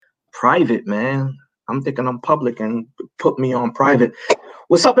private, man. I'm thinking I'm public and put me on private.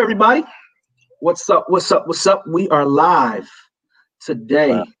 What's up, everybody? What's up? What's up? What's up? We are live today.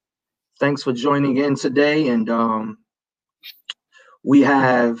 Wow. Thanks for joining in today. And we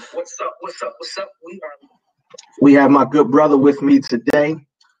have what's up? What's up? What's up? We have my good brother with me today.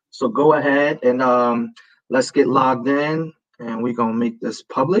 So go ahead and let's get logged in, and we're gonna make this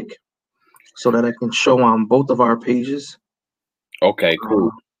public so that I can show on both of our pages. Okay, cool.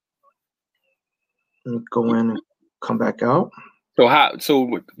 Let me go in and come back out. So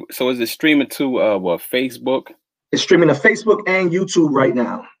is it streaming to what, Facebook? It's streaming to Facebook and YouTube right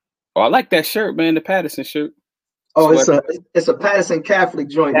now. Oh, I like that shirt, man. The Patterson shirt. Oh, it's a Patterson Catholic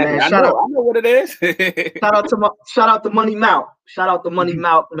joint, man. I know what it is. shout out to Money Mount. Shout out to Money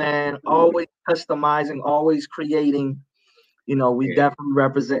Mount, man. Always customizing, always creating. You know, we definitely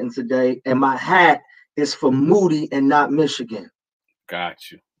representing today. And my hat is for Moody and not Michigan. Got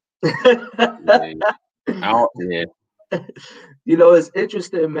you. You know, it's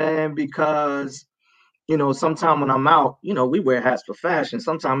interesting, man, because you know, sometimes when I'm out, you know, we wear hats for fashion.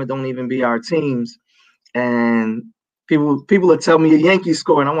 Sometimes it don't even be our teams, and people will tell me a Yankees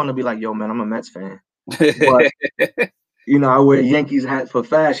score, and I want to be like, yo, man, I'm a Mets fan, but you know, I wear a Yankees hat for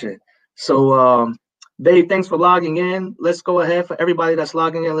fashion. So, Dave, thanks for logging in. Let's go ahead, for everybody that's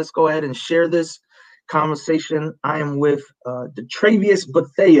logging in, let's go ahead and share this conversation. I am with Detravius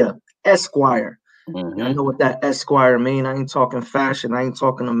Bethea, Esquire. Mm-hmm. I know what that Esquire mean. I ain't talking fashion. I ain't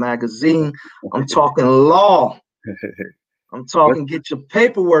talking a magazine. I'm talking law. I'm talking get your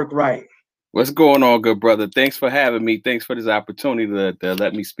paperwork right. What's going on, good brother? Thanks for having me. Thanks for this opportunity to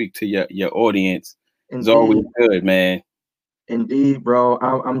let me speak to your audience. It's always good, man. Indeed, bro.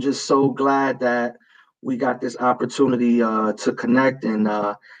 I'm just so glad that we got this opportunity to connect and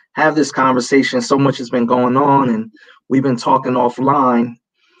have this conversation. So much has been going on, and we've been talking offline.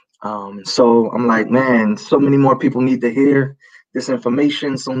 So I'm like, man, so many more people need to hear this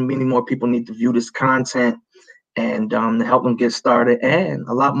information. So many more people need to view this content and to help them get started. And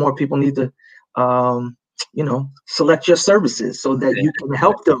a lot more people need to, you know, select your services so that you can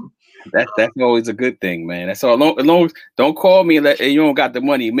help them. That's always a good thing, man. That's all. As long as don't call me and you don't got the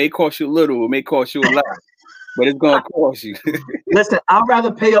money. It may cost you a little, it may cost you a lot, but it's gonna cost you. Listen, I'd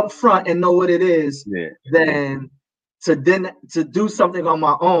rather pay up front and know what it is than to do something on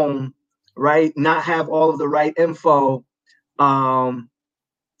my own, right? Not have all of the right info, and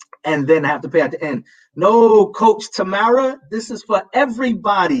then have to pay at the end. No, Coach Tamara, this is for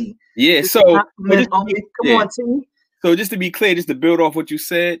everybody. Yeah. This so come on, team. So just to be clear, just to build off what you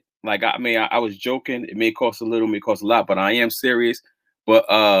said, like I mean, I was joking. It may cost a little, it may cost a lot, but I am serious. But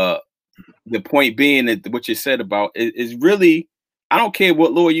the point being that what you said about is really, I don't care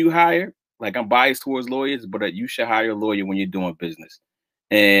what lawyer you hire. Like, I'm biased towards lawyers, but you should hire a lawyer when you're doing business.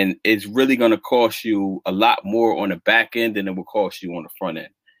 And it's really going to cost you a lot more on the back end than it will cost you on the front end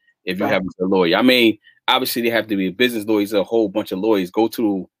if you have a lawyer. I mean, obviously, they have to be a business lawyer. There's a whole bunch of lawyers. Go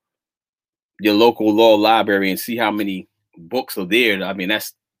to your local law library and see how many books are there. I mean,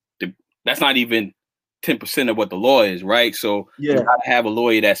 that's not even 10% of what the law is, right? So you got to have a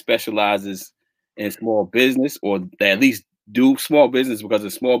lawyer that specializes in small business, or that at least do small business, because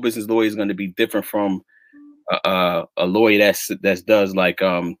a small business lawyer is going to be different from a lawyer that does like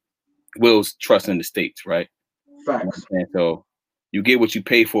wills, trust in the states, right? Facts. And so you get what you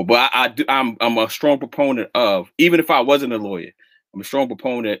pay for. But I'm a strong proponent of, even if I wasn't a lawyer, I'm a strong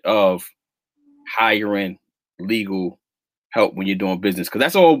proponent of hiring legal help when you're doing business, because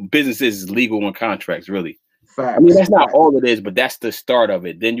that's all business is legal and contracts, really. Facts. I mean, that's not all it is, but that's the start of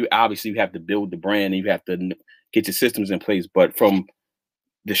it. Then you obviously have to build the brand, and you have to get your systems in place. But from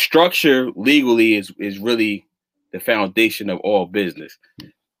the structure, legally is really the foundation of all business.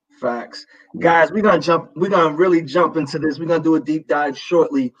 Facts. Guys, we're gonna really jump into this. We're gonna do a deep dive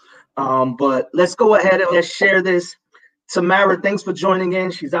shortly. But let's go ahead and let's share this. Tamara, thanks for joining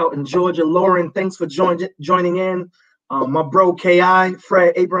in. She's out in Georgia. Lauren, thanks for joining in. My bro KI,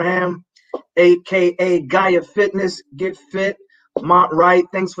 Fred Abraham, aka Gaia Fitness, Get Fit. Mont Wright,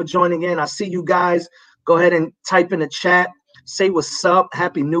 thanks for joining in. I see you guys. Go ahead and type in the chat. Say what's up.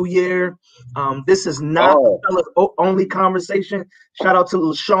 Happy New Year. This is not a fellas only conversation. Shout out to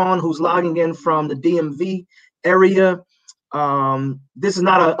LaShawn, who's logging in from the DMV area. This is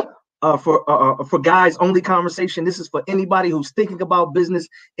not for guys only conversation. This is for anybody who's thinking about business,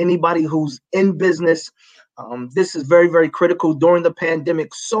 anybody who's in business. This is very, very critical. During the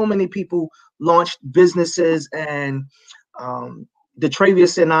pandemic, so many people launched businesses, and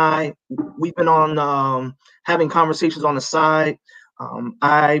Detravius and I, we've been on having conversations on the side.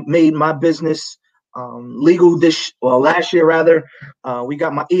 I made my business legal last year rather. We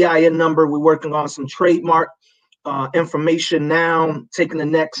got my EIN number. We're working on some trademark information now, taking the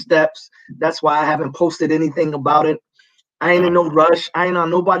next steps. That's why I haven't posted anything about it. I ain't in no rush. I ain't on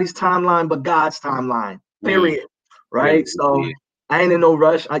nobody's timeline but God's timeline. Period. Right. So I ain't in no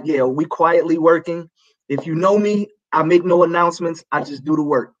rush. We quietly working. If you know me, I make no announcements. I just do the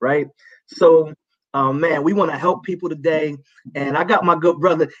work. Right. So man, we want to help people today. And I got my good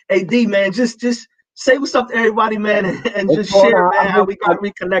brother, AD, man. Just say what's up to everybody, man, and just share, man, how we got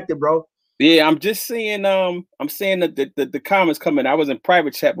reconnected, bro. Yeah, I'm just seeing I'm seeing the comments coming. I was in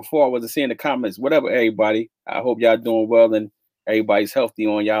private chat before. I wasn't seeing the comments. Whatever, everybody. I hope y'all doing well and everybody's healthy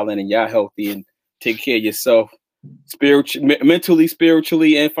on y'all end and y'all healthy and take care of yourself mentally,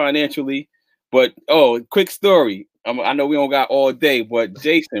 spiritually, and financially. But quick story. I know we don't got all day, but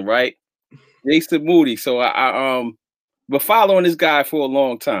Jason, right? Jason Moody. So I been following this guy for a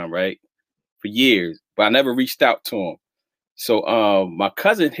long time, right? For years, but I never reached out to him. So my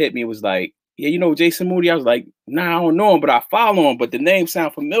cousin hit me and was like, yeah, you know Jason Moody? I was like, nah, I don't know him, but I follow him, but the name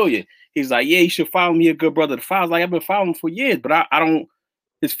sound familiar. He's like, yeah, you should follow me, a good brother to follow. I was like, I've been following him for years, but I don't,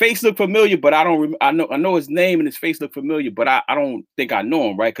 his face look familiar, but I don't, I know his name and his face look familiar, but I don't think I know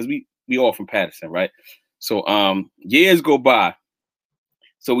him, right? Because we all from Patterson, right? So years go by.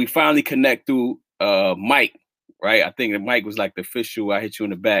 So we finally connect through Mike, right? I think that Mike was like the official, I hit you in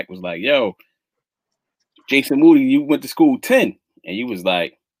the back, was like, yo, Jason Moody, you went to school 10. And you was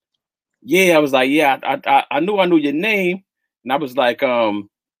like, yeah. I was like, yeah, I knew your name. And I was like, I'm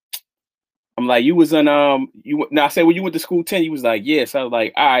like, you was in now I said, well, you went to school 10. You was like, yes. I was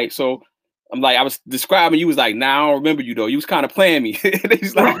like, all right. So I'm like, I was describing, you was like, nah, I don't remember you though. You was kind of playing me.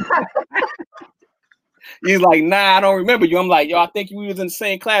 He's like, nah, I don't remember you. I'm like, yo, I think we was in the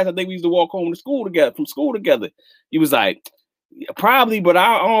same class. I think we used to walk home to school together, from school together. He was like, probably, but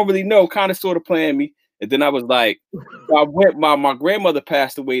I don't really know, kind of sort of playing me. And then I was like, my grandmother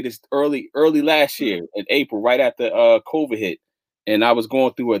passed away this early last year in April, right after COVID hit. And I was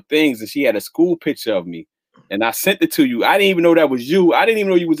going through her things and she had a school picture of me. And I sent it to you. I didn't even know that was you. I didn't even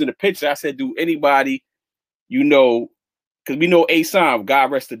know you was in the picture. I said, do anybody, you know, because we know Asan,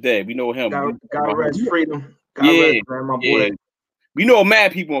 God rest the dead. We know him. God rest freedom. God rest, man, my boy. We know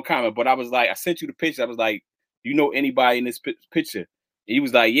mad people in comment, but I was like, I sent you the picture. I was like, you know anybody in this picture? And he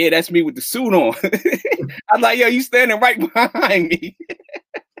was like, yeah, that's me with the suit on. I was like, yo, you standing right behind me.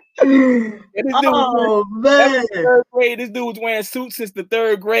 Man. Third grade. This dude was wearing suits since the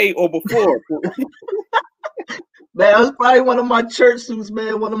 3rd grade or before. Man, that was probably one of my church suits,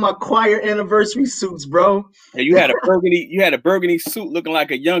 man. One of my choir anniversary suits, bro. And you had a burgundy suit looking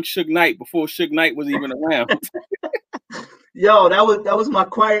like a young Suge Knight before Suge Knight was even around. Yo, that was my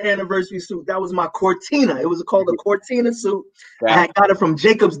choir anniversary suit. That was my Cortina. It was called a Cortina suit. I got it from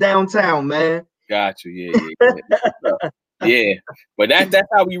Jacob's downtown, man. Got you. Yeah. Yeah. But that's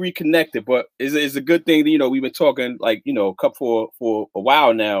how we reconnected. But it's a good thing that, you know, we've been talking like, you know, for a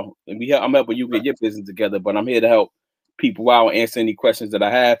while now. And I'm helping you get your business together, but I'm here to help people out and answer any questions that I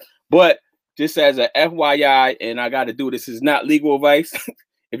have. But just as a FYI, and I got to do this, is not legal advice.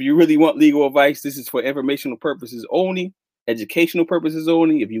 If you really want legal advice, this is for informational purposes only. Educational purposes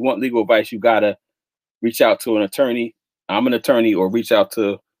only. If you want legal advice, you gotta reach out to an attorney. I'm an attorney, or reach out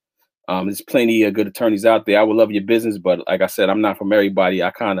to there's plenty of good attorneys out there. I would love your business, but like I said, I'm not from everybody. I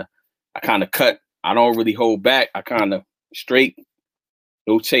kind of cut. I don't really hold back. I kind of straight,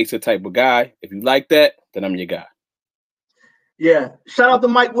 no chaser type of guy. If you like that, then I'm your guy. Yeah. Shout out to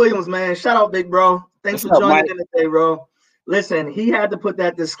Mike Williams, man. Shout out, big bro. Thanks for joining in today, bro. Listen, he had to put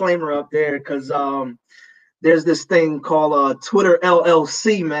that disclaimer up there because there's this thing called Twitter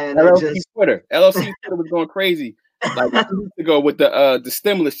LLC, man. Twitter was going crazy like 2 weeks ago with the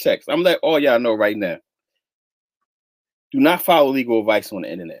stimulus checks. I'm letting all y'all know right now. Do not follow legal advice on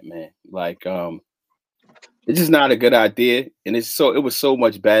the internet, man. Like it's just not a good idea. And it was so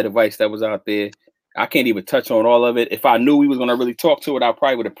much bad advice that was out there. I can't even touch on all of it. If I knew we was gonna really talk to it, I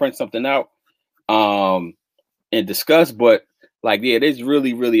probably would have printed something out and discuss. But like, yeah, there's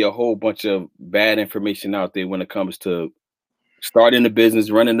really, really a whole bunch of bad information out there when it comes to starting a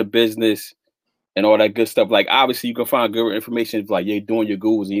business, running a business, and all that good stuff. Like, obviously, you can find good information if, like, you're doing your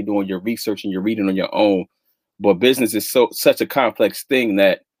Googles and you're doing your research and you're reading on your own. But business is such a complex thing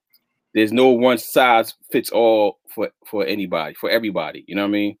that there's no one size fits all for anybody, for everybody. You know what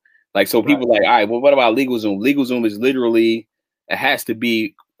I mean? Like, so people like, all right, well, what about LegalZoom? LegalZoom is literally, it has to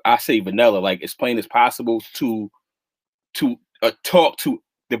be, I say vanilla, like as plain as possible to talk to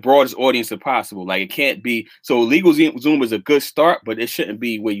the broadest audience as possible. Like, it can't be, so LegalZoom is a good start, but it shouldn't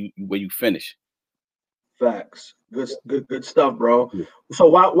be where you finish. Facts. Good stuff, bro. So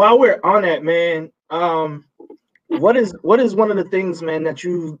while we're on that, man, What is one of the things, man, that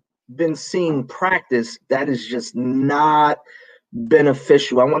you've been seeing practice that is just not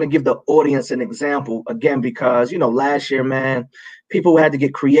beneficial? I want to give the audience an example again, because last year, man, people had to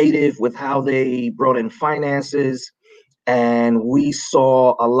get creative with how they brought in finances, and we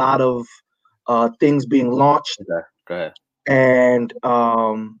saw a lot of things being launched. Okay, go ahead. And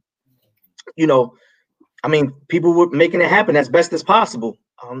I mean, people were making it happen as best as possible.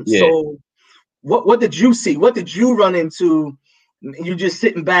 So what did you see? What did you run into? You just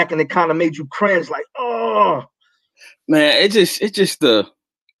sitting back and it kind of made you cringe, like, oh man, it's just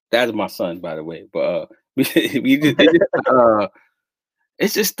that's my son, by the way. But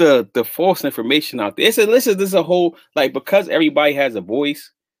it's just the false information out there. This is a whole, like, because everybody has a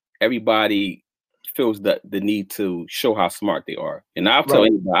voice, everybody feels the need to show how smart they are. And I'll tell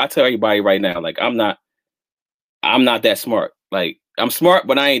everybody right now, like, I'm not that smart. Like, I'm smart,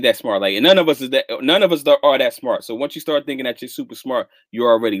 but I ain't that smart. Like, and none of us are that smart. So once you start thinking that you're super smart,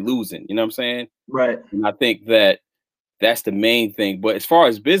 you're already losing. You know what I'm saying? Right. And I think that's the main thing. But as far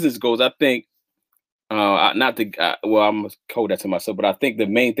as business goes, I think I'm gonna code that to myself, but I think the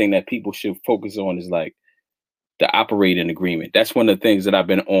main thing that people should focus on is like the operating agreement. That's one of the things that I've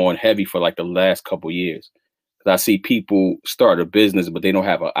been on heavy for like the last couple of years. Because I see people start a business, but they don't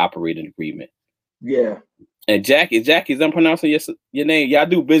have an operating agreement. Yeah. And Jackie, is I'm pronouncing your name? Yeah, I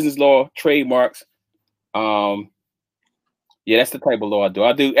do business law, trademarks. Yeah, that's the type of law I do.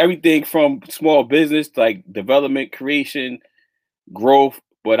 I do everything from small business, like development, creation, growth,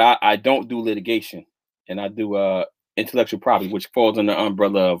 but I don't do litigation. And I do intellectual property, which falls under the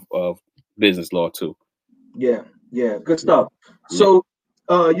umbrella of business law too. Yeah, good stuff. So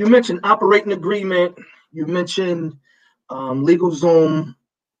you mentioned operating agreement, you mentioned LegalZoom,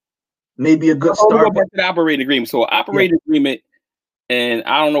 maybe a good start. Go back to the operating agreement. So operating agreement, and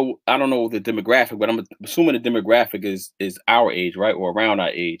I don't know the demographic, but I'm assuming the demographic is our age, right? Or around our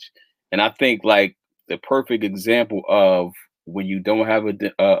age. And I think like the perfect example of when you don't have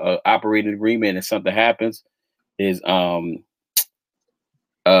a operating agreement and something happens is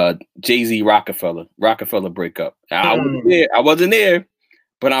Jay-Z Rockefeller breakup. I wasn't there,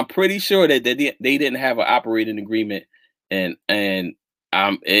 but I'm pretty sure that they didn't have an operating agreement. And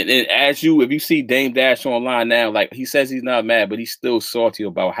as if you see Dame Dash online now, like, he says he's not mad, but he's still salty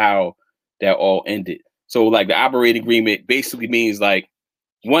about how that all ended. So like the operating agreement basically means like,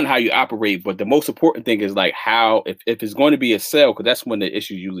 one, how you operate, but the most important thing is like how, if it's going to be a sale, because that's when the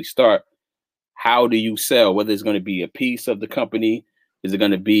issues usually start. How do you sell? Whether it's going to be a piece of the company, is it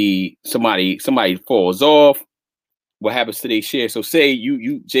going to be somebody falls off? What happens to their share? So say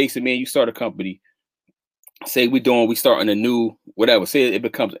you Jason, man, you start a company. Say we starting a new whatever. Say it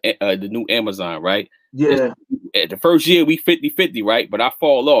becomes the new Amazon, right? Yeah. At the first year we 50-50, right? But I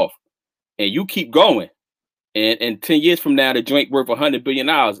fall off, and you keep going. And 10 years from now, the joint worth $100 billion.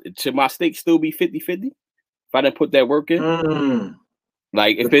 Should my stake still be 50-50 if I didn't put that work in?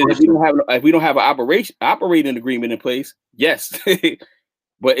 Like if we don't have an operating agreement in place, yes.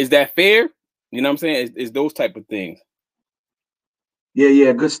 But is that fair? You know what I'm saying? Is those type of things.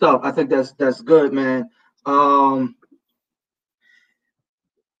 Yeah, good stuff. I think that's good, man.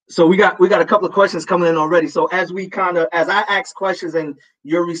 So we got a couple of questions coming in already. So as I ask questions and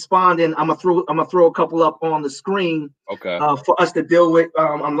you're responding, I'm gonna throw a couple up on the screen. Okay. For us to deal with.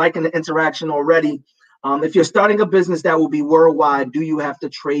 I'm liking the interaction already. If you're starting a business that will be worldwide, do you have to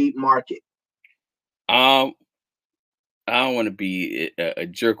trademark it? I don't want to be a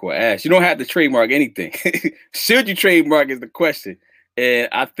jerk or ass. You don't have to trademark anything. Should you trademark is the question. And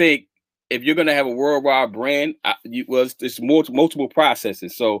I think if you're going to have a worldwide brand, it's multiple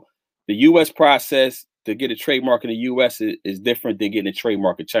processes. So the U.S. process to get a trademark in the U.S. is different than getting a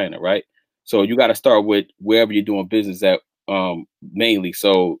trademark in China, right? So you got to start with wherever you're doing business at, mainly.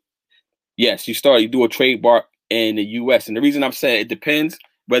 So yes, you do a trademark in the U.S. And the reason I'm saying it depends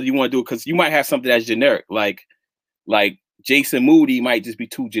whether you want to do it, because you might have something that's generic, like Jason Moody might just be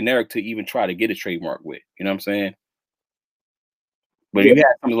too generic to even try to get a trademark with. You know what I'm saying? But if you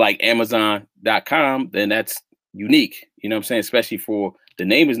have something like Amazon.com, then that's unique. You know what I'm saying? Especially for the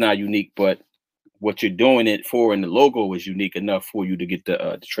name is not unique, but what you're doing it for and the logo is unique enough for you to get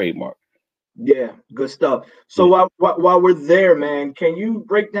the trademark. Yeah, good stuff. So while we're there, man, can you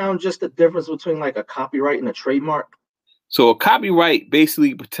break down just the difference between like a copyright and a trademark? So a copyright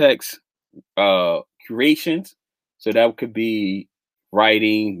basically protects creations. So that could be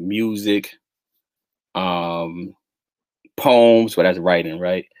writing, music, poems, but that's writing,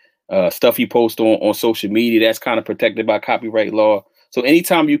 right? Stuff you post on social media, that's kind of protected by copyright law. So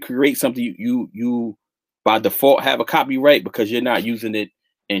anytime you create something, you by default have a copyright because you're not using it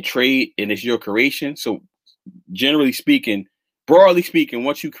and trade, and it's your creation. So generally speaking, broadly speaking,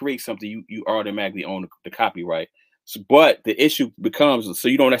 once you create something, you automatically own the copyright. So, but the issue becomes, so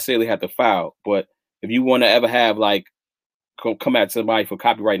you don't necessarily have to file, but if you want to ever have like come at somebody for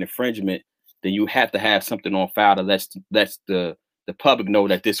copyright infringement, then you have to have something on file that lets the public know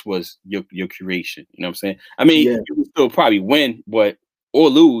that this was your creation. You know what I'm saying? I mean, Yeah. you can still probably win, or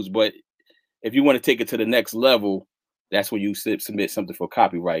lose, but if you want to take it to the next level, that's when you submit something for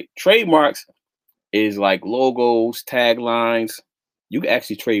copyright. Trademarks is like logos, taglines. You can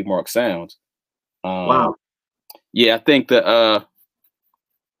actually trademark sounds. Wow. Yeah, I think the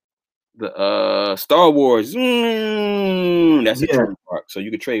Star Wars, that's a trademark. So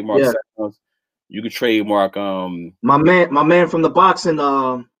you can trademark sounds. You can trademark my man from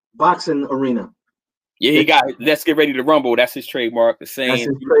the boxing arena. Yeah, he got Let's Get Ready to Rumble. That's his trademark. The same. That's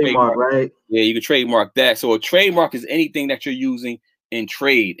his trademark, right? Yeah, you can trademark that. So a trademark is anything that you're using in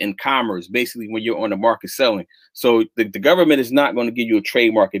trade, in commerce, basically when you're on the market selling. So the government is not going to give you a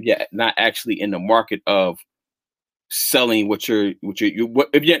trademark if you're not actually in the market of selling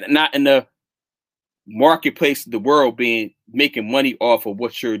if you're not in the marketplace of the world making money off of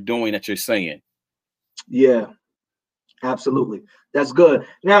what you're doing that you're saying. Yeah. Absolutely. That's good.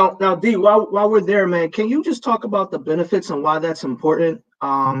 Now, D, while we're there, man, can you just talk about the benefits and why that's important?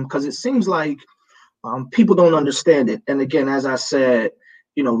 Because it seems like people don't understand it. And again, as I said,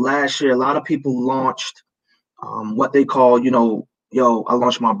 last year, a lot of people launched what they call, I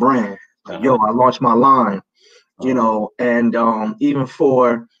launched my brand. Like, I launched my line, and even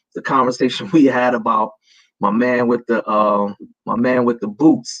for the conversation we had about my man with the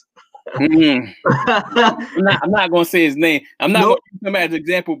boots. I'm not gonna say his name. I'm not gonna use him as an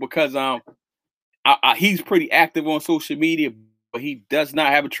example because he's pretty active on social media, but he does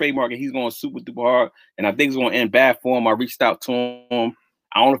not have a trademark, and he's going super duper hard. And I think it's going to end bad for him. I reached out to him.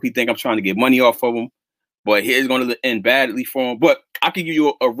 I don't know if he think I'm trying to get money off of him, but it's going to end badly for him. But I can give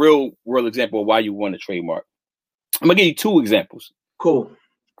you a real world example of why you want a trademark. I'm gonna give you 2 examples. Cool.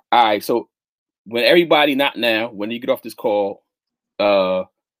 All right. So when you get off this call,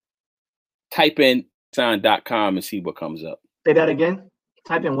 type in Nissan.com and see what comes up. Say that again.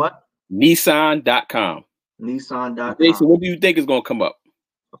 Type in what? Nissan.com. Nissan.com. Jason, what do you think is going to come up?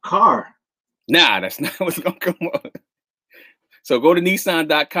 A car. Nah, that's not what's going to come up. So go to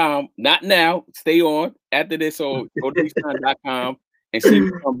Nissan.com. Not now. Stay on after this. So go to Nissan.com and see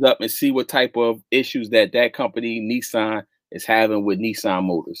what comes up and see what type of issues that company, Nissan, is having with Nissan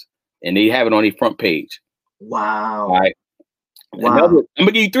Motors. And they have it on their front page. Wow. All right. Wow. I'm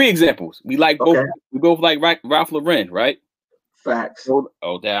gonna give you 3 examples. We both like Ralph Lauren, right? Facts. I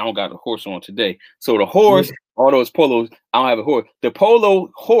don't got a horse on today. So the horse, all those polos, I don't have a horse. The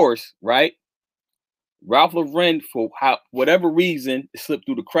polo horse, right? Ralph Lauren, for whatever reason, it slipped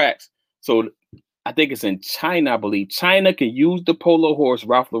through the cracks. So I think it's in China, I believe. China can use the polo horse,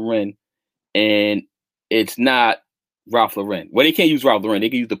 Ralph Lauren, and it's not Ralph Lauren. Well, they can't use Ralph Lauren. They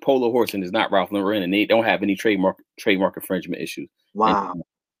can use the polo horse, and it's not Ralph Lauren, and they don't have any trademark infringement issues. Wow.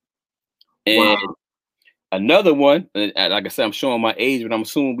 And another one, like I said, I'm showing my age, but I'm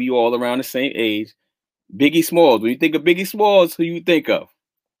assuming we all around the same age. Biggie Smalls. When you think of Biggie Smalls, who you think of?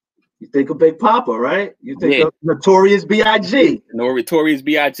 You think of Big Papa, right? You think of Notorious B.I.G. Notorious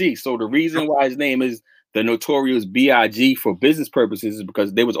B.I.G. So the reason why his name is the Notorious B.I.G. for business purposes is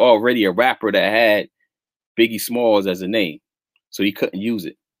because there was already a rapper that had Biggie Smalls as a name, so he couldn't use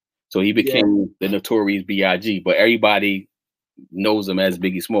it. So he became the Notorious B.I.G. But everybody knows him as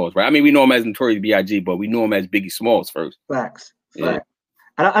Biggie Smalls, right? I mean, we know him as Notorious B.I.G., but we know him as Biggie Smalls first. Facts. And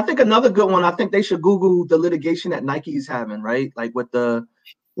I think another good one. I think they should Google the litigation that Nike's having, right? Like with the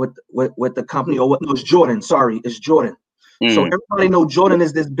company, or what? No, it's Jordan. Sorry, it's Jordan. So everybody know Jordan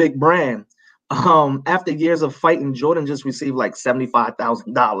is this big brand. After years of fighting, Jordan just received like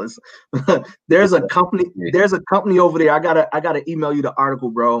 $75,000. There's a company over there. I gotta email you the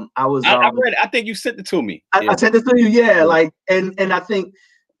article, bro. I read it. I think you sent it to me. I sent it to you. Yeah. Like, and I think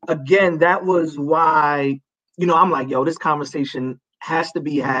again, that was why, I'm like, yo, this conversation has to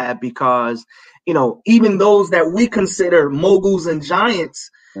be had because, even those that we consider moguls and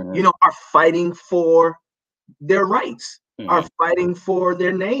giants, are fighting for their rights. Are fighting for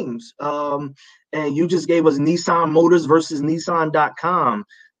their names. And you just gave us Nissan Motors versus Nissan.com.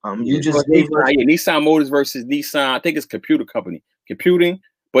 Nissan Motors versus Nissan. I think it's computing.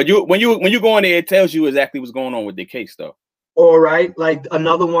 But when you go in there, it tells you exactly what's going on with the case, though. All right, like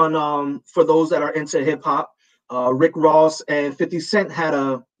another one. For those that are into hip hop, Rick Ross and 50 Cent had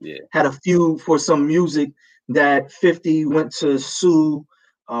a feud for some music that 50 went to sue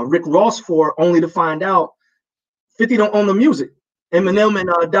Rick Ross for, only to find out 50 don't own the music. Eminem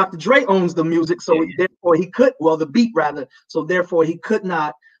and Dr. Dre owns the music, so therefore he could, well, the beat rather, so therefore he could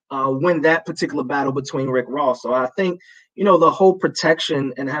not win that particular battle between Rick Ross. So I think, you know, the whole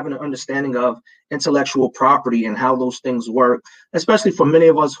protection and having an understanding of intellectual property and how those things work, especially for many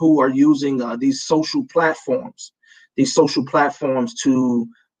of us who are using these social platforms to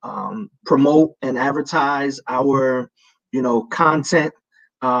promote and advertise our, you know, content.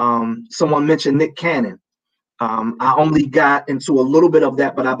 Someone mentioned Nick Cannon. I only got into a little bit of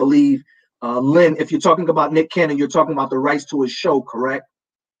that, but I believe, Lynn, if you're talking about Nick Cannon, you're talking about the rights to his show, correct?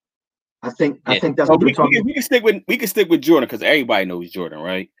 I think that's what you're talking about. We can stick with Jordan because everybody knows Jordan,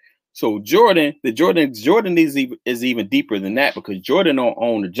 right? So Jordan is even deeper than that because Jordan don't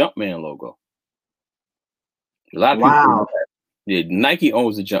own the Jumpman logo. A lot of people. Yeah, Nike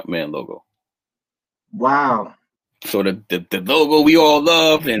owns the Jumpman logo. Wow. So the logo we all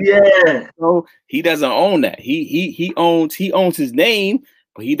love, and so he doesn't own that. He owns his name,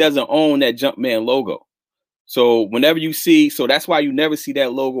 but he doesn't own that Jumpman logo. So whenever you see, so that's why you never see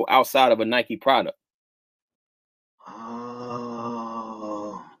that logo outside of a Nike product.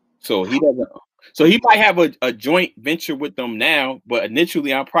 Oh. So he doesn't. So he might have a joint venture with them now, but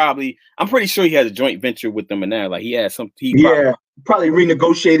initially I'm pretty sure he has a joint venture with them now. Like he has some. Probably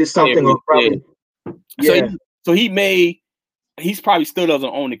renegotiated something, or probably. So he's probably still doesn't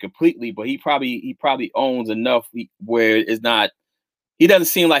own it completely, but he probably owns enough where it's not. He doesn't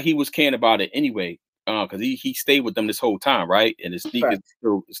seem like he was caring about it anyway, because he stayed with them this whole time, right? And his sneakers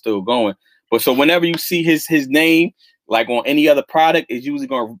still going. But so whenever you see his name, like on any other product, it's usually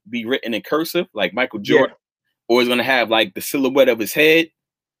going to be written in cursive, like Michael Jordan, or it's going to have like the silhouette of his head.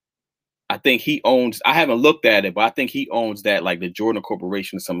 I think he owns. I haven't looked at it, but I think he owns that, like the Jordan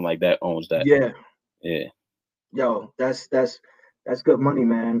Corporation or something like that owns that. Yeah. Yo, that's good money,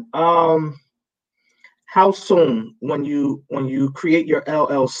 man. How soon when you create your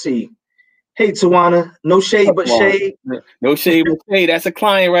LLC? Hey, Tawana, no shade but shade. No shade but shade. That's a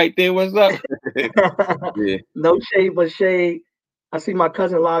client right there. What's up? No shade but shade. I see my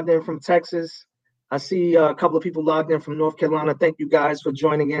cousin logged in from Texas. I see a couple of people logged in from North Carolina. Thank you guys for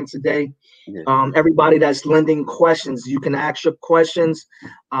joining in today. Everybody that's lending questions, you can ask your questions.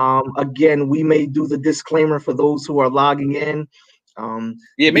 Again, we may do the disclaimer for those who are logging in.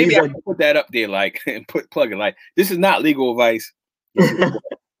 Maybe I can put that up there, like, and plug it. Like, this is not legal advice.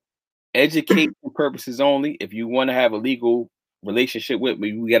 Education purposes only. If you want to have a legal relationship with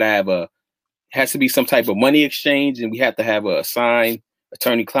me, we gotta has to be some type of money exchange, and we have to have a signed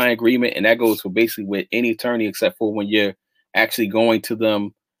attorney-client agreement, and that goes for basically with any attorney except for when you're actually going to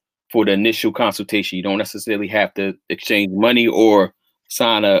them for the initial consultation. You don't necessarily have to exchange money or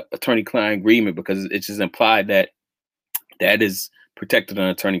sign a attorney-client agreement because it's just implied that is protected an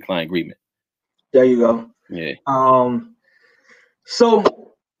attorney-client agreement. There you go. Yeah.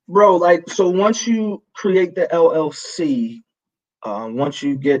 So, bro, so once you create the LLC, once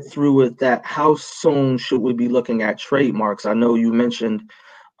you get through with that, how soon should we be looking at trademarks? I know you mentioned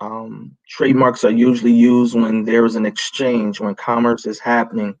trademarks are usually used when there is an exchange, when commerce is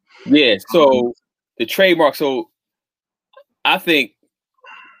happening. Yeah. So the trademark. So I think,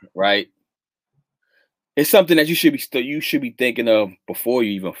 right, it's something that you should be thinking of before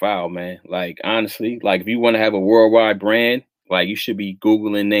you even file, man. Like, honestly, like if you want to have a worldwide brand, like you should be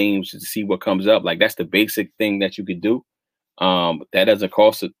Googling names to see what comes up. Like that's the basic thing that you could do. That doesn't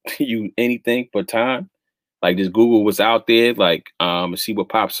cost you anything but time. Like just Google what's out there, like and see what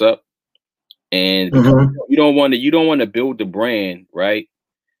pops up. And you don't want to build the brand, right?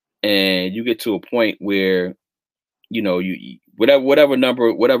 And you get to a point where, you know, you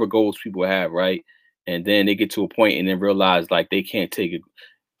whatever goals people have, right? And then they get to a point and then realize like they can't take it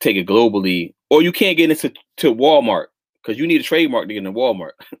globally, or you can't get into Walmart because you need a trademark to get into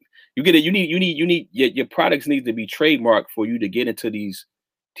Walmart. You need your products need to be trademarked for you to get into these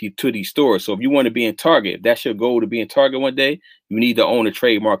stores. So if you want to be in Target, if that's your goal to be in Target one day, you need to own a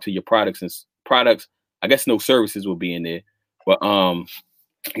trademark to your products. I guess no services will be in there, but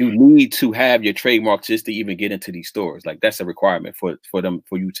you need to have your trademark just to even get into these stores. Like that's a requirement for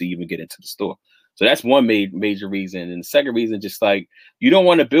you to even get into the store. So that's one major reason. And the second reason, just like you don't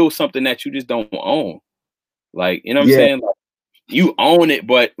want to build something that you just don't own. Like, you know what I'm saying? Like, you own it,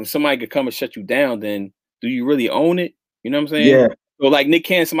 but when somebody could come and shut you down, then do you really own it? You know what I'm saying? Yeah. So like Nick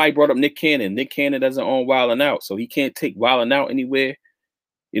Cannon, somebody brought up Nick Cannon. Nick Cannon doesn't own Wild 'N Out, so he can't take Wild 'N Out anywhere.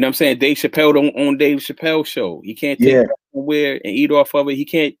 You know what I'm saying? Dave Chappelle don't own Dave Chappelle show. He can't take it somewhere and eat off of it. He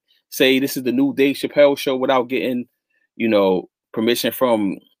can't say this is the new Dave Chappelle show without getting, you know, permission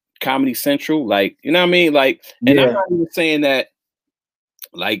from Comedy Central. Like, you know what I mean? Like, and I'm not even saying that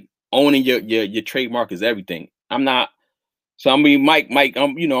like owning your trademark is everything. I'm not So I mean, Mike,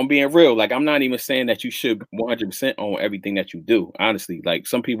 you know, I'm being real. Like, I'm not even saying that you should 100% own everything that you do. Honestly, like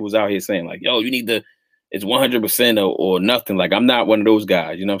some people was out here saying like, yo, you need to, it's 100% or nothing. Like, I'm not one of those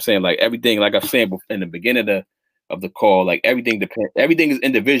guys. You know what I'm saying? Like everything, like I've said in the beginning of the call, like everything depends. Everything is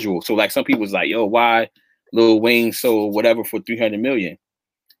individual. So like some people was like, yo, why Lil Wayne sold whatever for 300 million?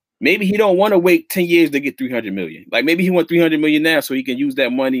 Maybe he don't want to wait 10 years to get 300 million. Like maybe he want 300 million now so he can use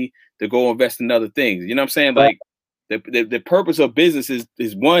that money to go invest in other things. You know what I'm saying? Like the purpose of business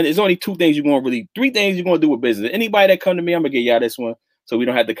is one, there's only three things you're going to do with business. Anybody that come to me, I'm gonna get y'all this one. So we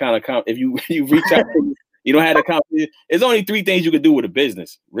don't have to kind of if you reach out to me, you don't have to count. There's only three things you can do with a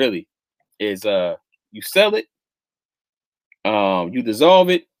business, really. Is you sell it, you dissolve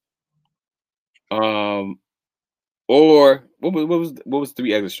it, or what was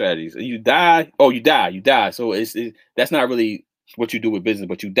three exit strategies? You die. Oh, you die. So that's not really what you do with business,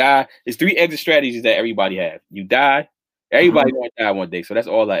 but you die. It's three exit strategies that everybody have. You die. Everybody gonna die one day. So that's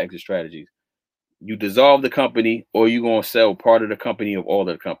all our exit strategies. You dissolve the company, or you gonna sell part of the company or all of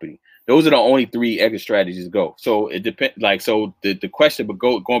the company. Those are the only three exit strategies go. So it depends. Like, so the question, but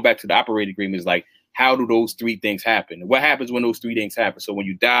going back to the operating agreement is like, how do those three things happen? What happens when those three things happen? So when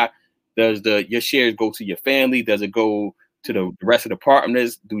you die, does your shares go to your family? Does it go to the rest of the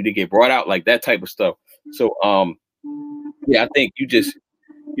partners? Do they get brought out? Like that type of stuff. So yeah, I think you just,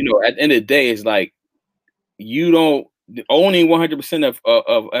 you know, at the end of the day, it's like you don't owning 100%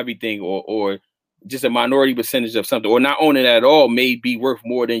 of everything, or just a minority percentage of something, or not owning it at all may be worth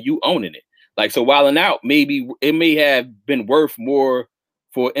more than you owning it. Like, so Wild 'N Out, maybe it may have been worth more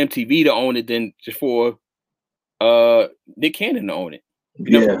for MTV to own it than just for Nick Cannon to own it.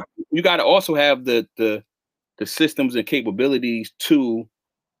 You know, you got to also have the systems and capabilities to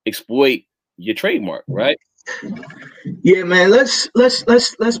exploit your trademark, right? Yeah, man. Let's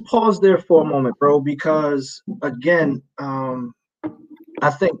pause there for a moment, bro, because again, I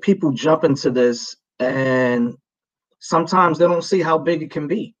think people jump into this and sometimes they don't see how big it can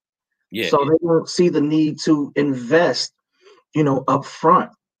be. Yeah. So they don't see the need to invest, you know, up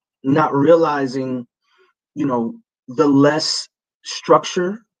front, not realizing, you know, the less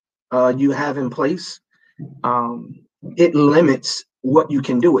structure you have in place, it limits what you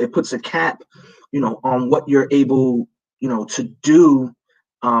can do. It puts a cap, you know, on what you're able, you know, to do,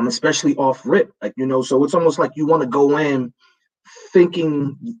 especially off rip. Like, you know, so it's almost like you want to go in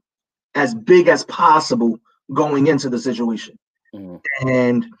thinking as big as possible going into the situation.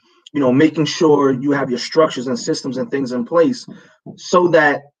 And, you know, making sure you have your structures and systems and things in place so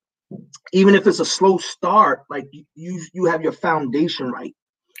that even if it's a slow start, like you have your foundation right.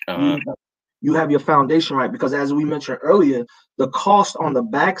 You have your foundation right, because as we mentioned earlier, the cost on the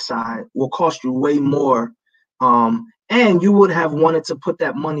backside will cost you way more. And you would have wanted to put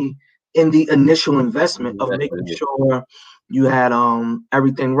that money in the initial investment of making sure you had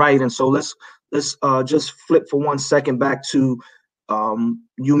everything right. And so let's just flip for 1 second back to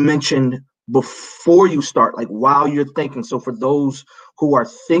you mentioned before you start, like while you're thinking. So for those who are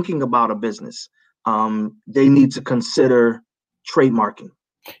thinking about a business, they need to consider trademarking.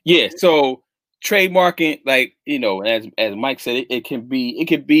 Yeah, so trademarking, like, you know, as Mike said, it can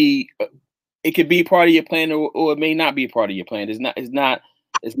be part of your plan, or it may not be a part of your plan. It's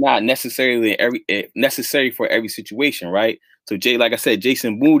not necessarily necessary for every situation, right? So like I said,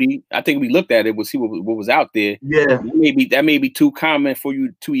 Jason Moody, I think we looked at it, we'll see what was out there. Yeah, that may be too common for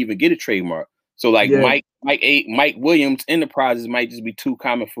you to even get a trademark. So like Mike Williams Enterprises might just be too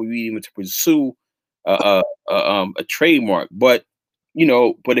common for you even to pursue a trademark. But you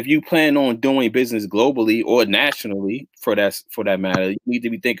know, but if you plan on doing business globally or nationally, for that matter, you need to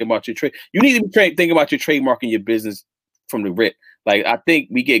be thinking about your trade. You need to be thinking about your trademark in your business from the rip. Like, I think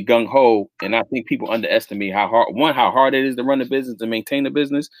we get gung ho, and I think people underestimate how hard it is to run a business and maintain a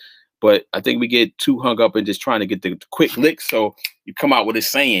business. But I think we get too hung up in just trying to get the quick licks. So you come out with a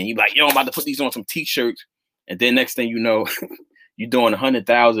saying, you're like, yo, I'm about to put these on some t-shirts, and then next thing you know, you're doing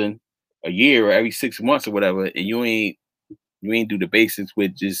 100,000 a year or every 6 months or whatever, and you ain't do the basics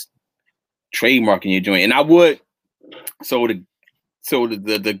with just trademarking your joint. And I would, the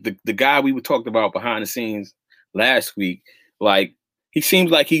guy we were talking about behind the scenes last week, like, he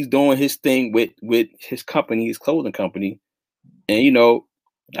seems like he's doing his thing with his company, his clothing company. And, you know,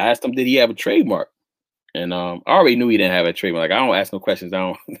 I asked him, did he have a trademark? And I already knew he didn't have a trademark. Like, I don't ask no questions.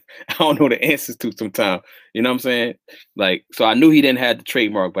 I don't know the answers to sometimes. You know what I'm saying? Like, so I knew he didn't have the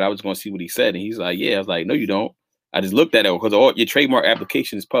trademark, but I was going to see what he said. And he's like, yeah. I was like, no, you don't. I just looked at it because all your trademark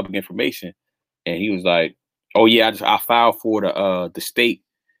application is public information. And he was like, oh yeah, I filed for the state.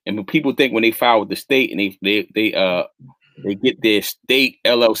 And when people think when they file with the state and they get their state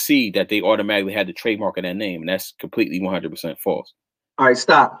LLC that they automatically had the trademark in that name, and that's completely 100% false. All right,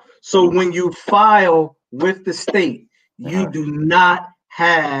 stop. So when you file with the state, you do not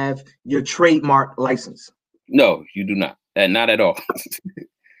have your trademark license. No, you do not. Not at all.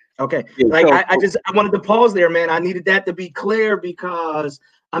 Okay. Like I wanted to pause there, man. I needed that to be clear because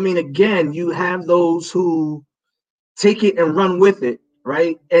I mean, again, you have those who take it and run with it,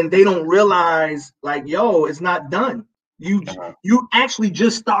 right? And they don't realize, like, yo, it's not done. You actually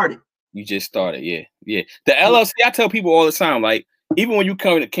just started. You just started, yeah. The LLC, I tell people all the time, like, even when you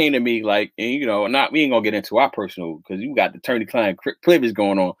came to me, like, and we ain't gonna get into our personal because you got the attorney-client privilege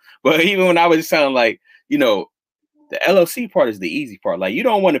going on. But even when I was telling, like, the LLC part is the easy part. Like, you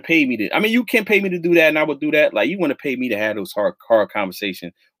don't want to pay me to. I mean, you can pay me to do that, and I would do that. Like, you want to pay me to have those hard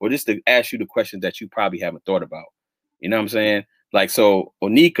conversations, or just to ask you the questions that you probably haven't thought about. You know what I'm saying? Like, so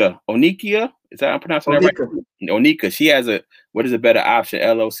Onikia, is that I'm pronouncing that right? Onika, she has what is a better option,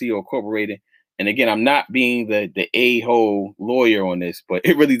 LLC or incorporated? And again, I'm not being the a-hole lawyer on this, but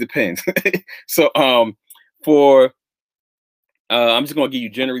it really depends. So I'm just gonna give you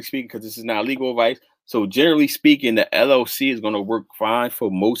generally speaking because this is not legal advice. So generally speaking, the LLC is gonna work fine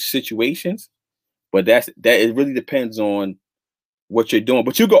for most situations, but that it really depends on what you're doing.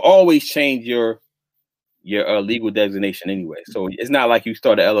 But you can always change your legal designation anyway. So it's not like you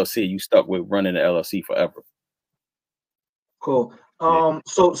start an LLC, you stuck with running an LLC forever. Cool.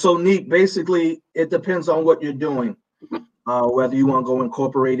 So Neek, basically it depends on what you're doing, whether you want to go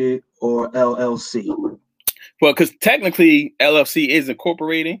incorporated or LLC. Well, because technically LLC is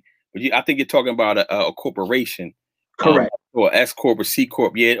incorporating, but I think you're talking about a corporation. Correct. Or S corp or C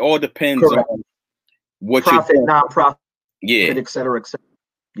corp. Yeah, it all depends on what profit, you're doing. Non-profit, yeah, et cetera, et cetera.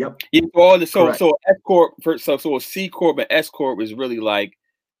 Yep. Yeah, so S corp so a C corp and S corp is really like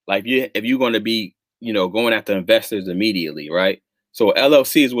if you're going to be going after investors immediately, right? So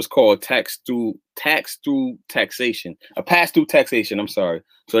LLC is what's called pass through taxation. I'm sorry.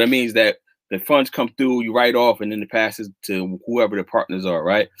 So that means that the funds come through, you write off, and then it passes to whoever the partners are,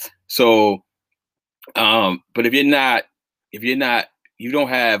 right? So, but if you're not, you don't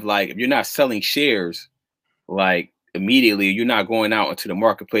have if you're not selling shares like immediately, you're not going out into the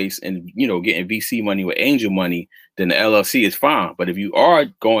marketplace and getting VC money or angel money, then the LLC is fine. But if you are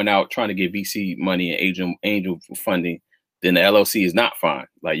going out trying to get VC money and angel funding, then the LLC is not fine.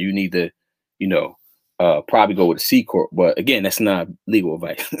 Like you need to, probably go with a C corp. But again, that's not legal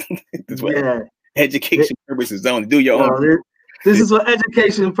advice. Education purposes only. Do your own. This is for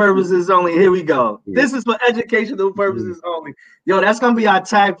education purposes only. Here we go. Yeah. This is for educational purposes only. Yo, that's gonna be our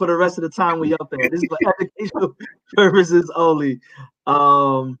tag for the rest of the time we up there. This is for educational purposes only.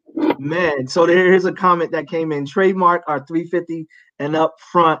 Man. So here's a comment that came in. Trademark are $350 and up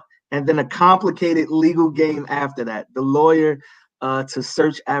front, and then a complicated legal game after that. The lawyer to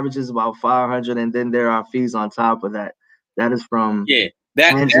search averages about $500, and then there are fees on top of that. That is from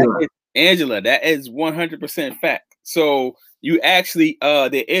Angela. That is 100% fact. So you actually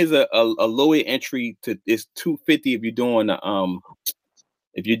there is a lawyer entry to it's $250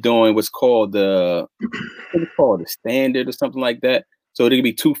 if you're doing what's called the standard or something like that. So it could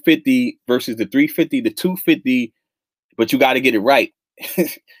be $250 versus the $350. The $250, but you got to get it right.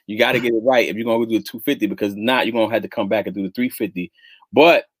 You got to get it right if you're gonna do the $250, because not you're gonna have to come back and do the $350.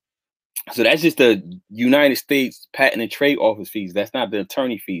 But so that's just the United States Patent and Trade Office fees. That's not the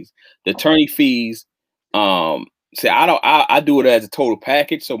attorney fees. The attorney fees, see, I do it as a total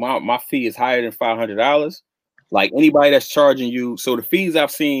package. So my fee is higher than $500. Like anybody that's charging you. So the fees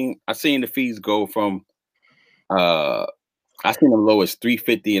I've seen the fees go from, I've seen them low as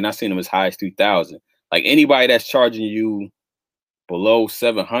 $350 and I've seen them as high as $3,000. Like anybody that's charging you below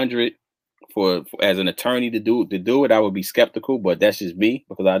 $700 for as an attorney to do it, I would be skeptical, but that's just me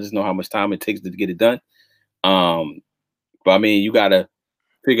because I just know how much time it takes to get it done. But I mean, you gotta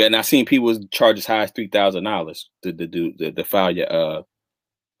figure, and I've seen people charge as high as $3,000 to file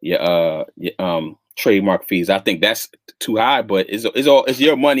your trademark fees. I think that's too high, but it's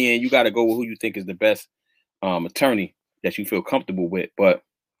your money, and you got to go with who you think is the best attorney that you feel comfortable with. But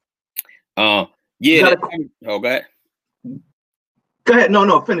go ahead. Go ahead.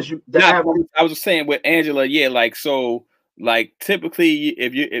 No, finish. I was just saying with Angela, typically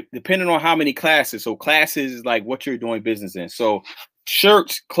if depending on how many classes, so classes is like what you're doing business in. So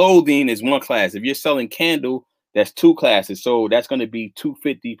shirts, clothing is one class. If you're selling candle, that's two classes. So that's going to be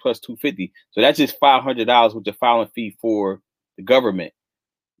 $250 plus $250. So that's just $500 with the filing fee for the government.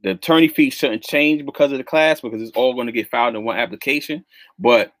 The attorney fee shouldn't change because of the class, because it's all going to get filed in one application.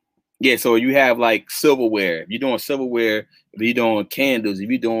 But yeah, so you have like silverware. If you're doing silverware, if you're doing candles, if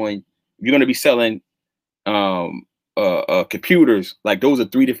you're going to be selling computers, like those are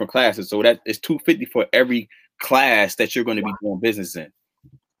 3 different classes. So that is $250 for every class that you're going to be doing business in.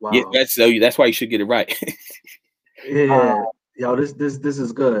 Wow. Yeah, that's why you should get it right. Yeah. Yo, this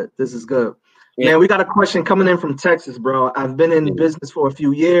is good. This is good. Yeah. Man, we got a question coming in from Texas, bro. I've been in business for a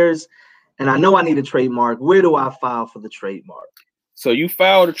few years and I know I need a trademark. Where do I file for the trademark? So you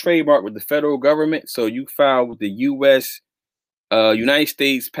filed a trademark with the federal government. So you filed with the U.S. United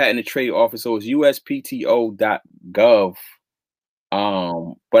States Patent and Trade Office. So it's uspto.gov.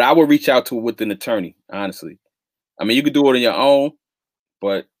 But I would reach out to with an attorney, honestly. I mean, you could do it on your own,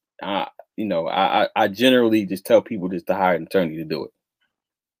 but you know, I generally just tell people just to hire an attorney to do it.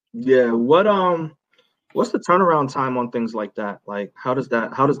 Yeah. What's the turnaround time on things like that? Like, how does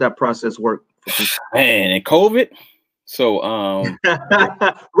that process work? Man, and COVID. So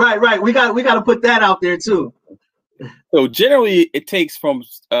right. We got to put that out there too. So generally it takes from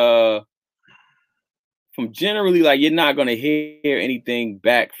generally, like, you're not going to hear anything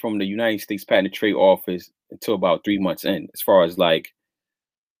back from the United States Patent and Trade Office until about 3 months in, as far as, like,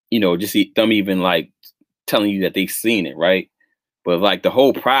 you know, just them even like telling you that they've seen it, right? But like the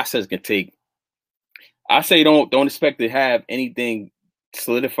whole process can take, I say don't expect to have anything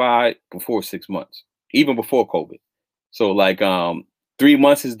solidified before 6 months, even before COVID. So like 3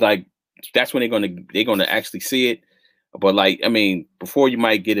 months is like, that's when they're gonna actually see it. But like, I mean, before you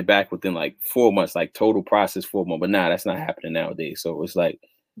might get it back within like 4 months, like total process 4 months. But nah, that's not happening nowadays. So it's like,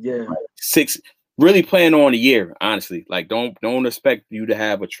 yeah, like really plan on a year, honestly. Like don't expect you to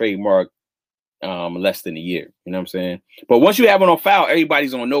have a trademark less than a year. You know what I'm saying? But once you have it on file,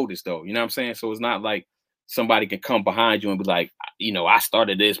 everybody's on notice though. You know what I'm saying? So it's not like somebody can come behind you and be like, you know, I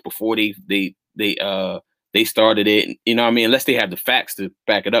started this before they started it. You know what I mean? Unless they have the facts to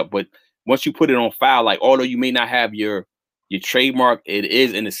back it up. But once you put it on file, like, although you may not have your trademark, it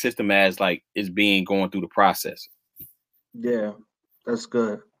is in the system as like it's being going through the process. Yeah, that's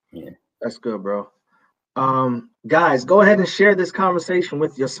good. Yeah, that's good, bro. Guys, go ahead and share this conversation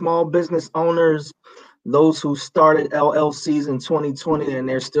with your small business owners, those who started LLCs in 2020 and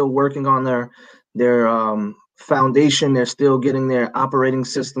they're still working on their foundation. They're still getting their operating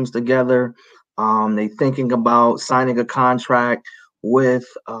systems together. They're thinking about signing a contract with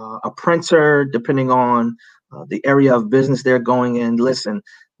a printer, depending on the area of business they're going in. Listen,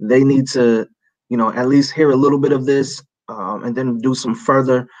 they need to, at least hear a little bit of this, and then do some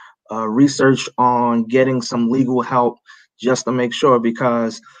further research on getting some legal help just to make sure,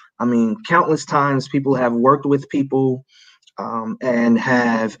 because I mean, countless times people have worked with people and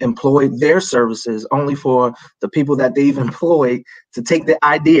have employed their services only for the people that they've employed to take the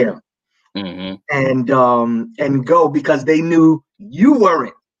idea and go, because they knew you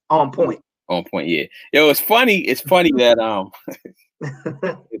weren't on point. On point, yeah. Yo, it's funny. It's funny that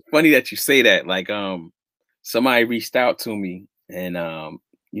it's funny that you say that. Like somebody reached out to me and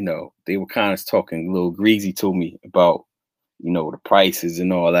you know, they were kind of talking a little greasy to me about, you know, the prices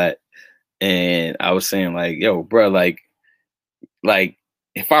and all that. And I was saying like, yo, bro, like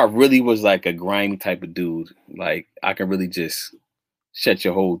if I really was like a grimy type of dude, like I can really just shut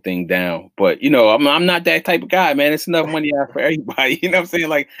your whole thing down. But you know, I'm not that type of guy, man. It's enough money out for everybody. You know what I'm saying?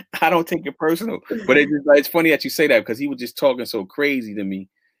 Like, I don't take it personal. But it's just like, it's funny that you say that, because he was just talking so crazy to me.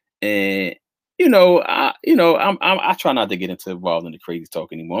 And I try not to get involved in the crazy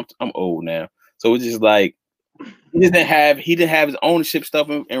talk anymore. I'm old now. So it's just like he didn't have his ownership stuff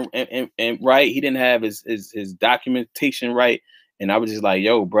and right. He didn't have his documentation right. And I was just like,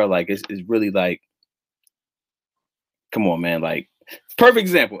 yo, bro, like it's really like, come on, man. Like, perfect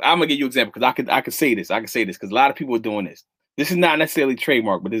example. I'm gonna give you an example because I could say this. I can say this because a lot of people are doing this. This is not necessarily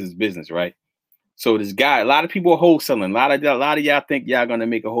trademark, but this is business, right? So this guy, a lot of people are wholesaling. A lot of y'all think y'all gonna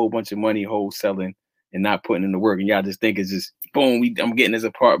make a whole bunch of money wholesaling and not putting in the work, and y'all just think it's just boom. I'm getting this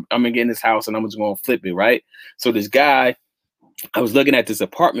I'm getting this house, and I'm just gonna flip it, right? So this guy, I was looking at this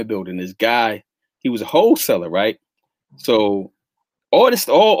apartment building. This guy, he was a wholesaler, right? So all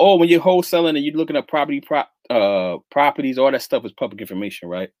when you're wholesaling and you're looking at properties, all that stuff is public information,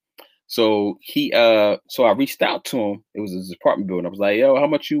 right? So so I reached out to him. It was his apartment building. I was like, yo, how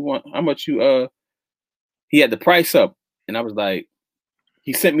much you want? He had the price up, and I was like,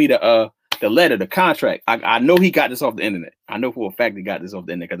 he sent me the letter, the contract. I know he got this off the internet. I know for a fact he got this off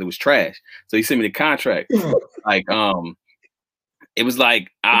the internet because it was trash. So he sent me the contract. Like, it was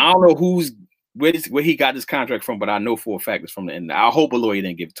like, I don't know where he got this contract from, but I know for a fact it's from the internet. I hope a lawyer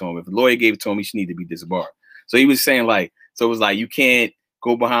didn't give it to him. If a lawyer gave it to him, he should need to be disbarred. So he was saying like, so it was like, you can't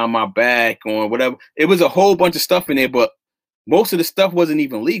go behind my back or whatever. It was a whole bunch of stuff in there, but most of the stuff wasn't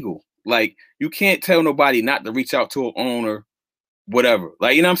even legal. Like, you can't tell nobody not to reach out to an owner, whatever.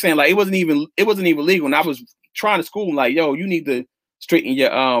 Like, you know what I'm saying? Like, it wasn't even legal. And I was trying to school them like, yo, you need to straighten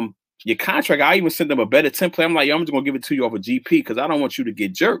your contract. I even sent them a better template. I'm like, yo, I'm just gonna give it to you off a GP because I don't want you to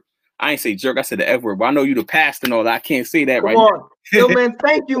get jerked. I ain't say jerk. I said the F word, but I know you the past and all that. I can't say that right now. Yo, man,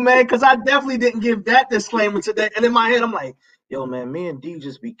 thank you, man, because I definitely didn't give that disclaimer today. And in my head, I'm like, yo, man, me and D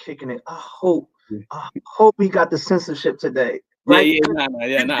just be kicking it. I hope we got the censorship today. Right? Good job,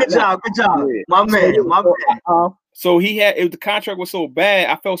 yeah. my man. So he had the contract was so bad.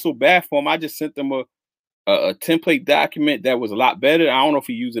 I felt so bad for him. I just sent them a template document that was a lot better. I don't know if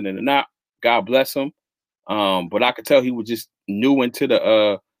he's using it or not. God bless him. But I could tell he was just new into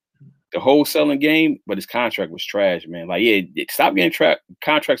the wholesaling game, but his contract was trash, man. Like, yeah, stop getting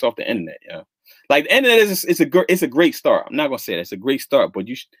contracts off the internet. Yeah, like the internet it's a great start. I'm not gonna say that it's a great start, but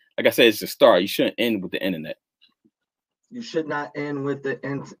like I said, it's a start. You shouldn't end with the internet. You should not end with the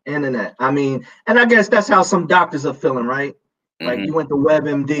internet. I mean, and I guess that's how some doctors are feeling, right? Like you went to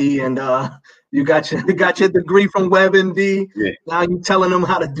WebMD and you got your degree from WebMD. Yeah. Now you telling them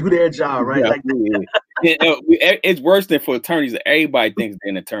how to do their job, right? It's worse than for attorneys. Everybody thinks they're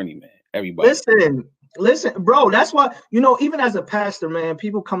an attorney, man. Everybody. Listen, bro. That's why, even as a pastor, man,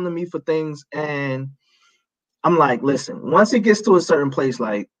 people come to me for things, and I'm like, listen. Once it gets to a certain place,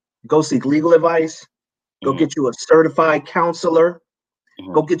 like, go seek legal advice. Go get you a certified counselor.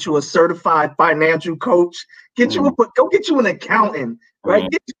 Go get you a certified financial coach. Go get you an accountant, right?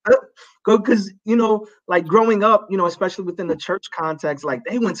 Because like growing up, especially within the church context, like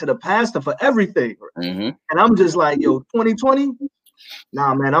they went to the pastor for everything. And I'm just like, yo, 2020.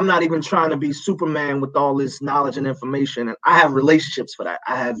 Nah, man, I'm not even trying to be Superman with all this knowledge and information. And I have relationships for that.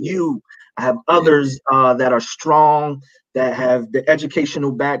 I have you. I have others that are strong, that have the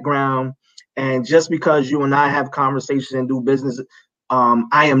educational background. And just because you and I have conversations and do business,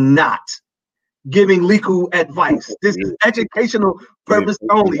 I am not giving legal advice. This is educational purpose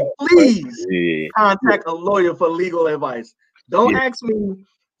only. Please contact a lawyer for legal advice. Don't ask me,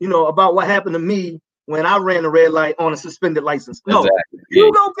 about what happened to me when I ran a red light on a suspended license. No,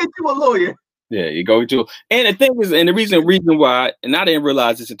 you go get you a lawyer. Yeah, you go to. And the thing is, and the reason why, and I didn't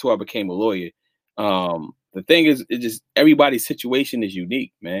realize this until I became a lawyer. The thing is, it's just everybody's situation is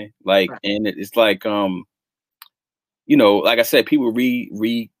unique, man. Like, and it's like, like I said, people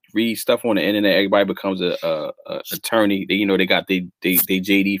read stuff on the internet. Everybody becomes a attorney. They got they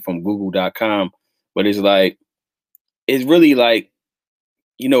JD from Google.com, but it's like, it's really like,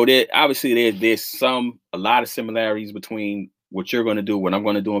 there obviously there's a lot of similarities between what you're going to do, what I'm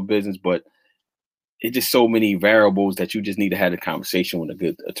going to do in business, but it's just so many variables that you just need to have a conversation with a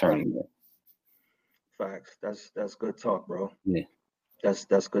good attorney. Man. Facts. That's good talk, bro. Yeah.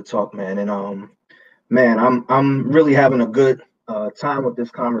 That's good talk, man. And man, I'm really having a good time with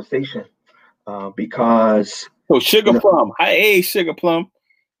this conversation because Sugar Plum. Hey, Sugar Plum.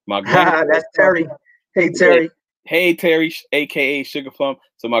 My granddaughter. That's Terry. Hey, Terry. Hey, Terry, aka Sugar Plum.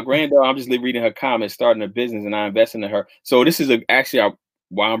 So my granddaughter, I'm just reading her comments, starting a business, and I invest in her. So this is actually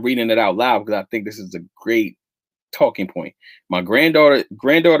why I'm reading it out loud, because I think this is a great talking point. My granddaughter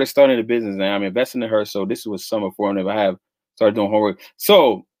started a business, and I'm investing in her. So this was summer for her if I have started doing homework.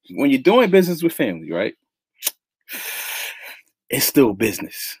 So when you're doing business with family, right? It's still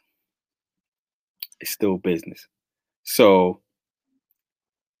business. It's still business. So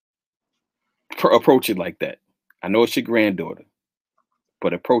approach it like that. I know it's your granddaughter,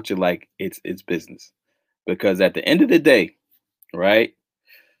 but approach it like it's business. Because at the end of the day, right?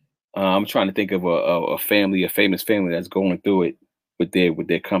 I'm trying to think of a famous family that's going through it with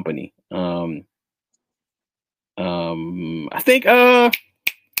their company. I think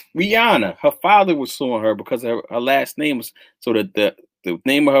Rihanna, her father was suing her because her last name was, so that the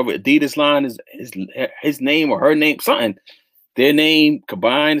name of her Adidas line is his name or her name, something, their name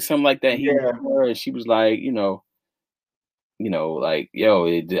combined or something like that. And she was like, like,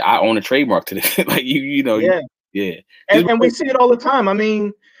 yo, I own a trademark to this. Like, yeah. And we see it all the time. I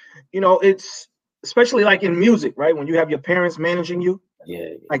mean, it's especially like in music, right? When you have your parents managing you,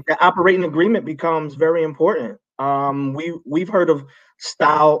 like the operating agreement becomes very important. We've heard of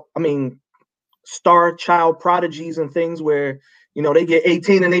star child prodigies and things where, they get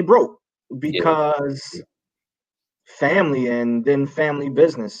 18 and they broke because family and then family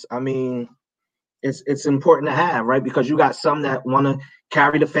business. I mean, it's important to have, right? Because you got some that want to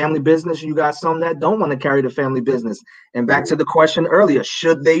carry the family business. You got some that don't want to carry the family business. And back to the question earlier,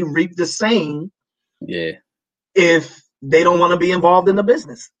 should they reap the same? Yeah. If they don't want to be involved in the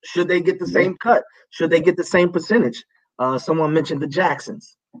business, should they get the same cut? Should they get the same percentage? Someone mentioned the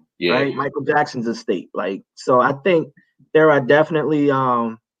Jacksons, right? Michael Jackson's estate. Like, so I think there are definitely,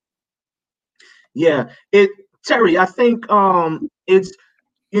 Terry, I think it's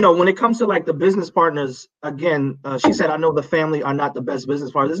when it comes to like the business partners, again, she said, I know the family are not the best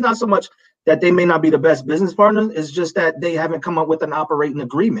business partners. It's not so much that they may not be the best business partners. It's just that they haven't come up with an operating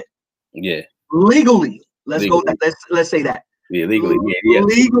agreement. Yeah. Legally. Let's say that. Yeah, legally. Yeah.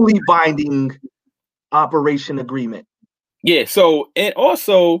 Legally binding operation agreement. Yeah. So, and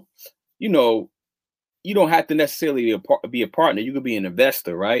also, you don't have to necessarily be a partner. You could be an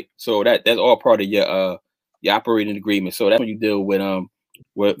investor, right? So that's all part of your operating agreement. So that's when you deal with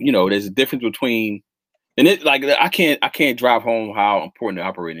there's a difference between, and it like I can't drive home how important the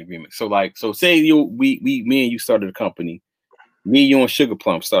operating agreement. So say me and you started a company, me, you and Sugar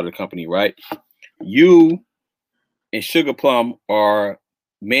Plum started a company, right? You and Sugar Plum are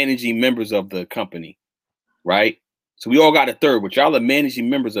managing members of the company, right? So we all got a third, but y'all are managing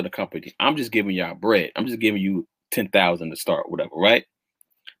members of the company. I'm just giving y'all bread. I'm just giving you 10,000 to start, whatever, right?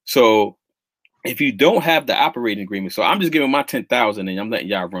 So if you don't have the operating agreement, so I'm just giving my 10,000 and I'm letting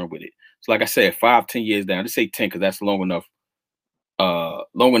y'all run with it. So like I said, 5-10 years down, just say 10 because that's long enough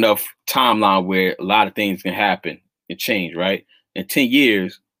timeline where a lot of things can happen and change, right? In 10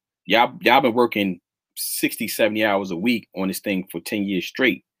 years, y'all been working 60, 70 hours a week on this thing for 10 years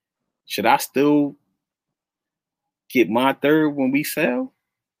straight. Should I still get my third when we sell?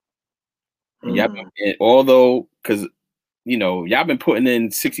 And although, because y'all been putting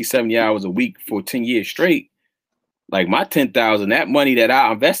in 60, 70 hours a week for 10 years straight, like my 10,000, that money that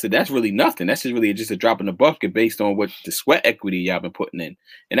I invested, that's really nothing. That's just a drop in the bucket based on what the sweat equity y'all been putting in.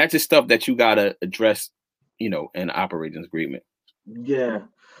 And that's just stuff that you gotta address, in an operating agreement. Yeah.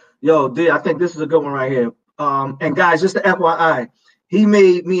 Yo, D, I think this is a good one right here. And guys, just the FYI, he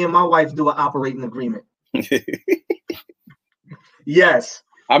made me and my wife do an operating agreement. Yes.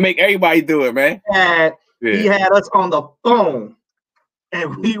 I make everybody do it, man. He had us on the phone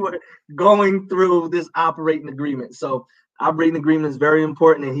and we were going through this operating agreement. So operating agreement is very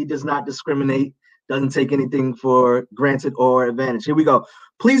important, and he does not discriminate, doesn't take anything for granted or advantage. Here we go.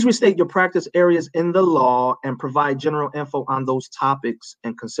 Please restate your practice areas in the law and provide general info on those topics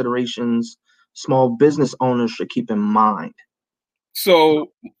and considerations small business owners should keep in mind.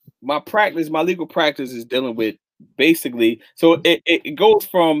 So my legal practice is dealing with basically, so it goes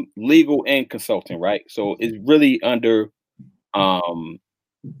from legal and consulting, right? So it's really under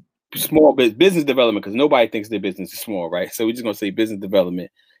small business development, because nobody thinks their business is small, right? So we're just gonna say business development,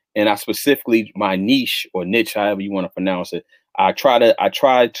 and I specifically, my niche or niche, however you want to pronounce it, I try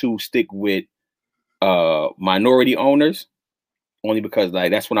to stick with minority owners, only because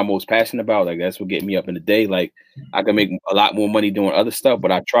like that's what I'm most passionate about. Like that's what get me up in the day. Like I can make a lot more money doing other stuff,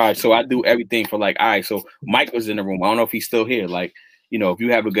 but I try. So I do everything for like, all right, so Mike was in the room. I don't know if he's still here. Like, if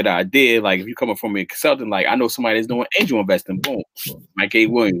you have a good idea, like if you're coming from a consultant, like I know somebody that's doing angel investing, boom, Mike A.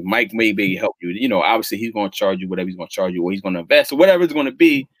 Williams, Mike may be help you. Obviously he's going to charge you whatever he's going to charge you, or he's going to invest, or whatever it's going to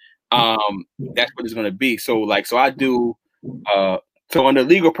be. That's what it's going to be. So I do, so under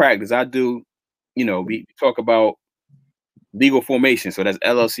legal practice, I do, we talk about legal formation. So that's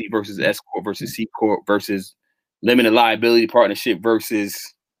LLC versus S Corp versus C Corp versus limited liability partnership versus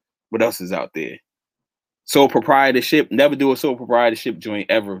what else is out there? Sole proprietorship. Never do a sole proprietorship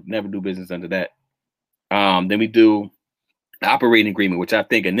joint ever. Never do business under that. Then we do the operating agreement, which I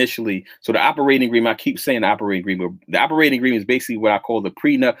think initially. So the operating agreement, I keep saying the operating agreement. The operating agreement is basically what I call the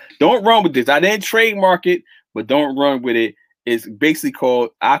prenup. Don't run with this. I didn't trademark it, but don't run with it. It's basically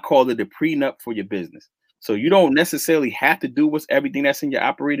I call it the prenup for your business. So you don't necessarily have to do everything that's in your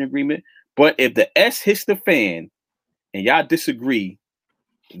operating agreement. But if the S hits the fan and y'all disagree,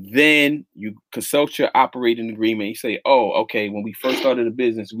 then you consult your operating agreement. You say, oh, okay, when we first started the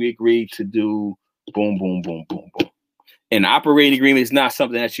business, we agreed to do boom, boom, boom, boom, boom. And the operating agreement is not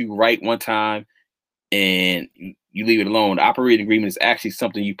something that you write one time and you leave it alone. The operating agreement is actually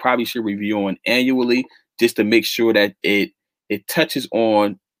something you probably should review on annually, just to make sure that it touches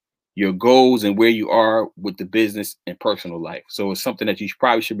on your goals and where you are with the business and personal life. So it's something that you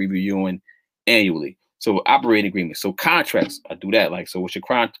probably should be reviewing annually. So operating agreement. So contracts, I do that. Like, so what's your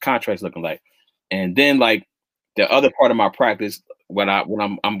contracts looking like? And then like the other part of my practice, when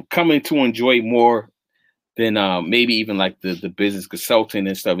I'm coming to enjoy more than maybe even like the business consulting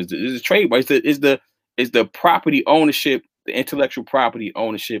and stuff, is the trademark. Is the property ownership, the intellectual property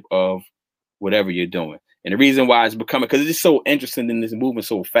ownership of whatever you're doing. And the reason why it's becoming, because it's just so interesting and it's moving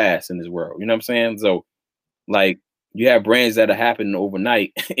so fast in this world. You know what I'm saying? So like you have brands that are happening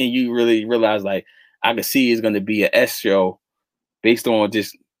overnight and you really realize like, I can see it's going to be an S show based on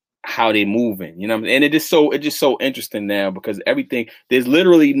just how they moving, and it's just so interesting now, because everything, there's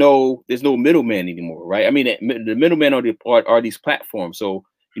literally no middleman anymore. Right. I mean, the middlemen are these platforms. So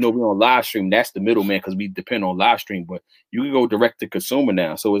you know, we on live stream. That's the middleman because we depend on live stream. But you can go direct to consumer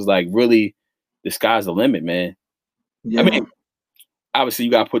now. So it's like really the sky's the limit, man. Yeah. I mean, obviously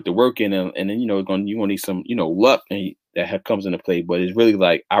you got to put the work in, and then you know you're gonna need some luck and that comes into play. But it's really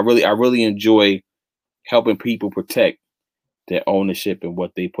like I really enjoy helping people protect their ownership and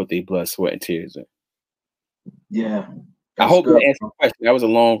what they put their blood, sweat, and tears in. Yeah. I hope that answered your question. That was a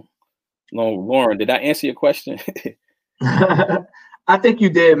long, Lauren. Did I answer your question? I think you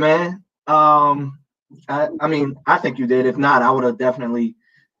did, man. I mean, I think you did. If not, I would have definitely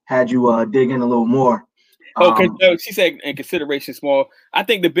had you dig in a little more. She said in consideration small. I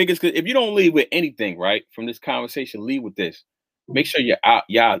think the biggest, if you don't leave with anything, right, from this conversation, leave with this. Make sure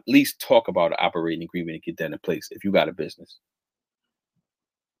y'all at least talk about an operating agreement and get that in place if you got a business.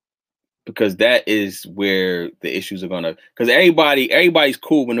 Because that is where the issues are gonna. Because everybody's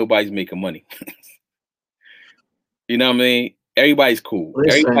cool when nobody's making money. You know what I mean? Everybody's cool.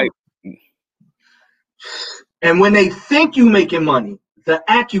 Listen, and when they think you making money, the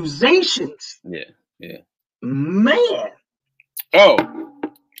accusations. Yeah. Man. Oh,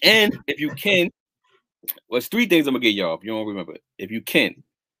 and if you can, well, it's 3 things I'm gonna get y'all. If you don't remember, if you can,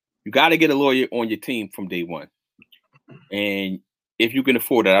 you got to get a lawyer on your team from day one. And if you can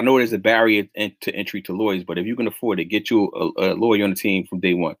afford it, I know there's a barrier to entry to lawyers, but if you can afford it, get you a lawyer on the team from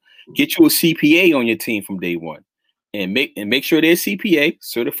day one. Get you a CPA on your team from day one, and make sure they're CPA,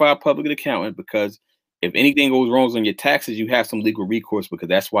 certified public accountant, because if anything goes wrong on your taxes, you have some legal recourse because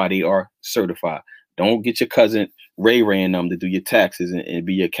that's why they are certified. Don't get your cousin Ray and them to do your taxes and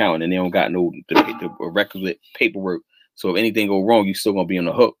be your accountant, and they don't got the requisite paperwork. So if anything go wrong, you're still gonna be on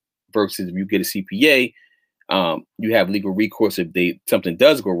the hook. Versus if you get a CPA, you have legal recourse if something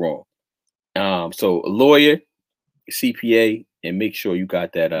does go wrong. So a lawyer, CPA, and make sure you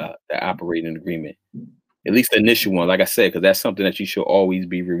got that operating agreement, at least the initial one. Like I said, because that's something that you should always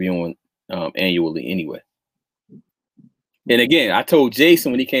be reviewing annually anyway. And again, I told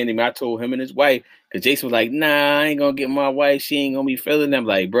Jason when he came to me, I told him and his wife, because Jason was like, "Nah, I ain't gonna get my wife. She ain't gonna be feeling them."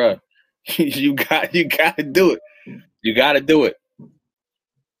 Like, bro, you gotta do it. You gotta do it.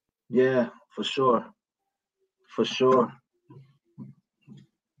 Yeah, for sure. For sure.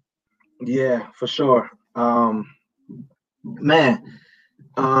 Yeah, for sure. Man,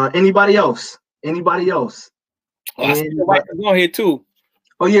 anybody else? Anybody else? Oh, I see your wife is on here too.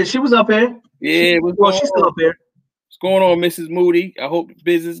 Oh yeah, she was up here. Yeah, she's still up here. What's going on, Mrs. Moody? I hope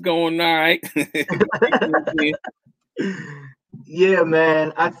business going all right. Yeah,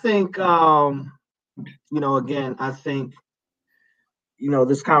 man. I think again, I think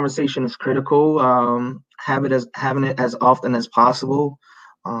this conversation is critical. Having it as often as possible.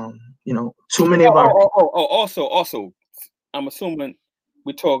 Too many of our also, I'm assuming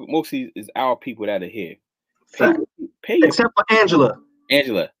we talk mostly is our people that are here. Pay except for Angela.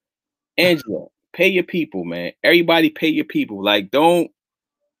 Angela, pay your people, man. Everybody pay your people. Like, don't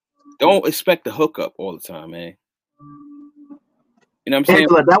expect the hookup all the time, man. You know what I'm saying?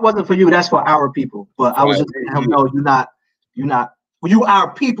 Angela, that wasn't for you. That's for our people. But I was just letting him know you're not. You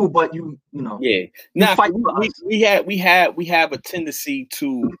are people, but you know. Yeah. Now we have a tendency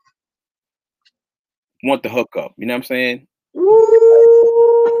to want the hookup. You know what I'm saying? Woo!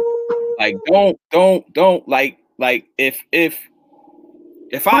 Like don't like if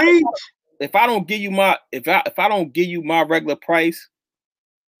I don't give you my if I don't give you my regular price,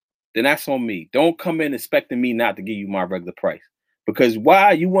 then that's on me. Don't come in expecting me not to give you my regular price. Because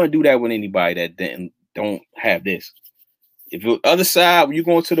why you want to do that with anybody that don't have this? If the other side, when you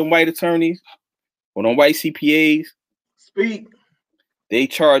going to the white attorneys or the white CPAs, they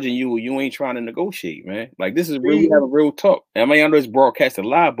charging you, you ain't trying to negotiate, man. Like this is really have a real talk. I mean, I know it's broadcasted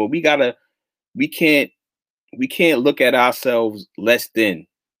live, but we can't look at ourselves less than.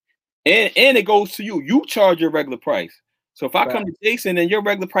 And it goes to you. You charge your regular price. So if I come to Jason and your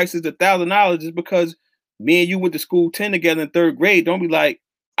regular price is $1,000, just because me and you went to school 10 together in 3rd grade, don't be like,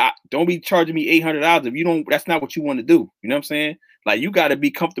 don't be charging me $800 if you don't. That's not what you want to do. You know what I'm saying? Like you got to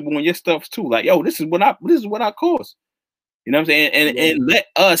be comfortable in your stuff too. Like, yo, this is what I cost. You know what I'm saying? And let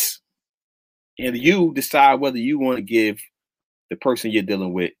us and you decide whether you want to give the person you're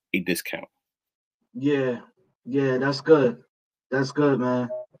dealing with a discount. Yeah, that's good. That's good, man.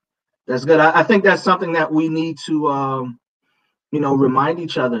 That's good. I think that's something that we need to, remind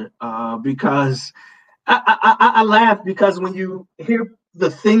each other because I laugh because when you hear the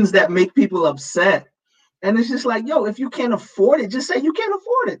things that make people upset, and it's just like, yo, if you can't afford it, just say you can't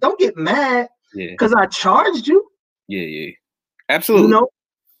afford it. Don't get mad because I charged you. Yeah, absolutely.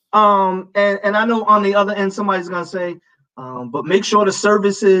 And I know on the other end somebody's gonna say, but make sure the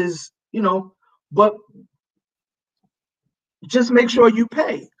service is, but just make sure you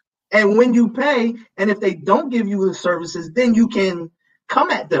pay. And when you pay, and if they don't give you the services, then you can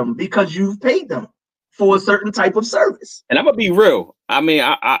come at them because you've paid them for a certain type of service. And I'm gonna be real. I mean,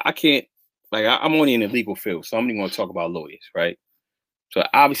 I can't, like, I'm only in the legal field, so I'm only gonna talk about lawyers, right? So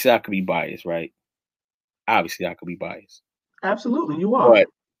obviously I could be biased, right? Obviously I could be biased. Absolutely, you are. But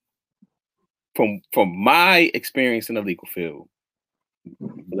from my experience in the legal field,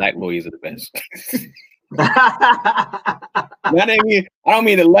 Black lawyers are the best. I don't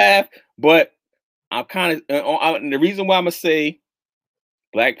mean to laugh, but I'm kind of the reason why I'm gonna say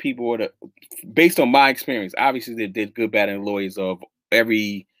Black people are the, based on my experience. Obviously, there's good, bad, and lawyers of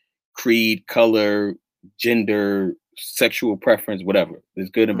every creed, color, gender, sexual preference, whatever. There's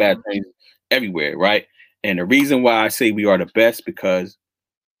good and bad things everywhere, right? And the reason why I say we are the best because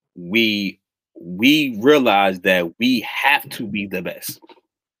we realize that we have to be the best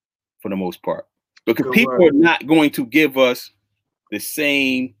for the most part, because people are not going to give us the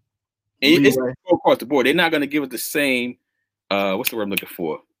same. And it's across the board. They're not going to give us the same. What's the word I'm looking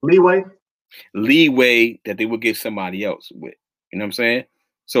for? Leeway that they would give somebody else with. You know what I'm saying?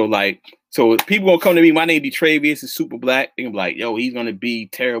 So people gonna come to me. My name be Travius, is super Black. They're gonna be like, yo, he's gonna be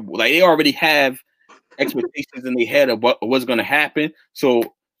terrible. Like, they already have expectations in their head of what's gonna happen. So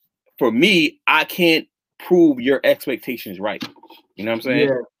for me, I can't prove your expectations right. You know what I'm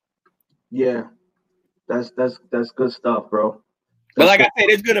saying? Yeah. That's good stuff, bro. But like I said,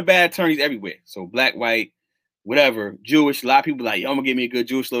 there's good and bad attorneys everywhere. So Black, white, whatever, Jewish. A lot of people like, yo, I'm gonna give me a good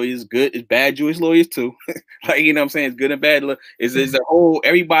Jewish lawyer. It's good, it's bad Jewish lawyers too. Like, you know what I'm saying? It's good and bad. It's a whole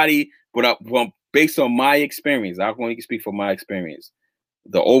everybody, but based on my experience, I can only speak for my experience.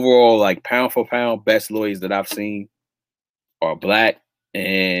 The overall, like, pound for pound, best lawyers that I've seen are Black,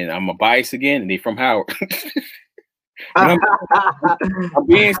 and I'm a bias again, and they from Howard. I'm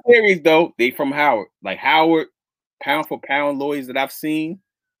being serious though. They from Howard. Like, Howard, pound for pound lawyers that I've seen,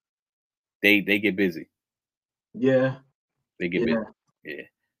 they get busy. Yeah. They get busy. Yeah.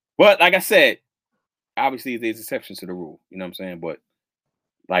 But like I said, obviously there's exceptions to the rule. You know what I'm saying? But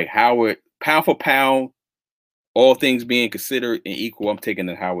like Howard, pound for pound, all things being considered and equal, I'm taking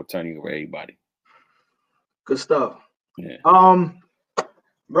the Howard attorney over everybody. Good stuff. Yeah.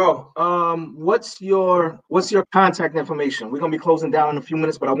 Bro, what's your contact information? We're gonna be closing down in a few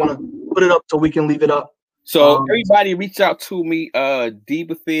minutes, but I want to put it up so we can leave it up. So everybody reach out to me,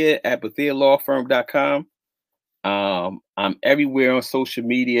 dbethea@BetheaLawFirm.com. I'm everywhere on social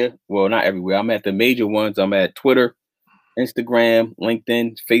media. Well, not everywhere. I'm at the major ones. I'm at Twitter, Instagram,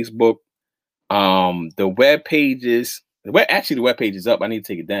 LinkedIn, Facebook. The web page is the web page is up. I need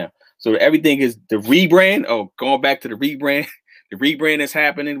to take it down. So everything is the rebrand. Oh, going back to the rebrand. The rebrand is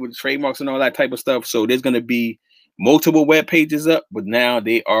happening with trademarks and all that type of stuff. So there's going to be multiple web pages up, but now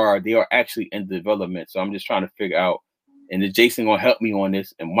they are actually in development. So I'm just trying to figure out, and then Jason gonna help me on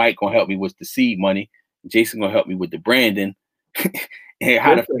this, and Mike gonna help me with the seed money. Jason gonna help me with the branding and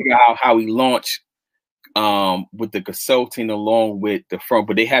how to figure out how we launch with the consulting along with the firm.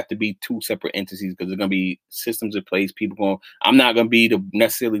 But they have to be two separate entities because there's gonna be systems in place. I'm not gonna be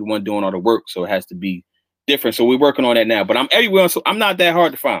necessarily the one doing all the work, so it has to be different. So we're working on that now. But I'm everywhere, so I'm not that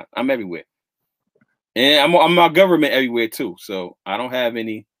hard to find. I'm everywhere. And I'm my government everywhere too. So I don't have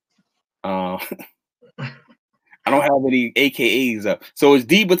any I don't have any AKAs up. So it's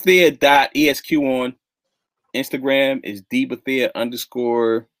dbethea.esq on Instagram, is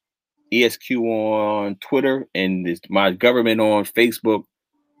dbethea_ESQ on Twitter, and it's my government on Facebook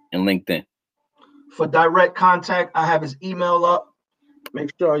and LinkedIn. For direct contact, I have his email up.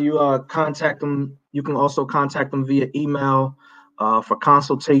 Make sure you contact him. You can also contact him via email for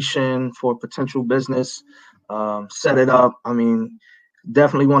consultation for potential business. Set it up. I mean,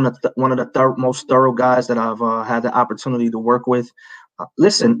 definitely one of the most thorough guys that I've had the opportunity to work with.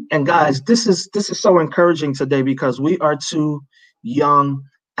 Listen, and guys, this is so encouraging today because we are two young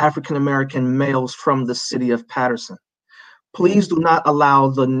African-American males from the city of Patterson. Please do not allow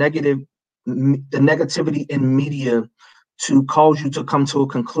the negativity in media to cause you to come to a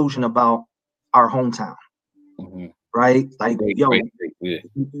conclusion about our hometown. Right? Like,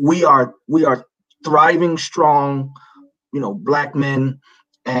 we are thriving, strong, Black men,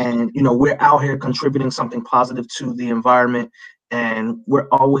 and we're out here contributing something positive to the environment, and we're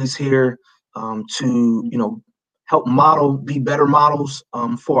always here to help be better models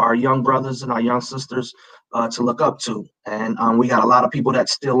for our young brothers and our young sisters to look up to. And we got a lot of people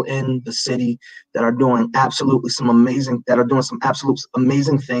that's still in the city that are doing some amazing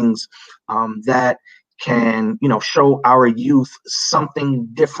things that can show our youth something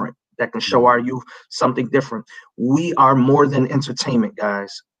different. We are more than entertainment,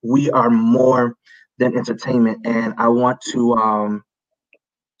 guys. We are more than entertainment. And I want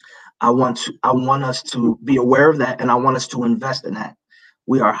us to be aware of that, and I want us to invest in that.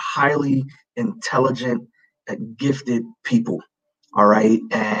 We are highly intelligent, gifted people, all right?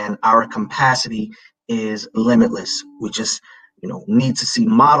 And our capacity is limitless. We just, need to see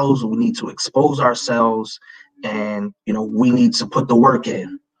models, we need to expose ourselves, and, we need to put the work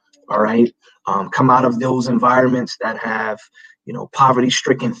in, all right? Come out of those environments that have,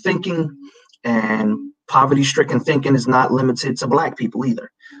 poverty-stricken thinking, and poverty-stricken thinking is not limited to Black people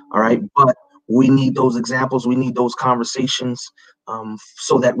either, all right? But we need those examples, we need those conversations,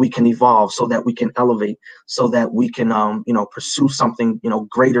 so that we can evolve, so that we can elevate, so that we can, pursue something,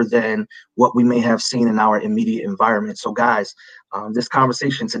 greater than what we may have seen in our immediate environment. So guys, this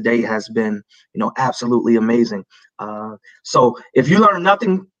conversation today has been, absolutely amazing. So if you learn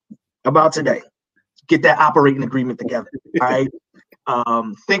nothing about today, get that operating agreement together, all right?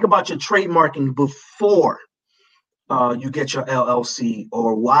 Think about your trademarking before you get your LLC,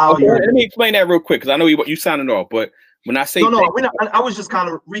 or while Okay, you're. let me explain that real quick, because I know you sounded off, but when I say I was just kind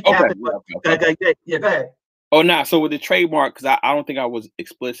of recapping. Okay. Yeah, go ahead. Oh, nah. So with the trademark, because I don't think I was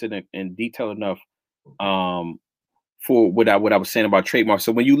explicit and detailed enough for what I was saying about trademark.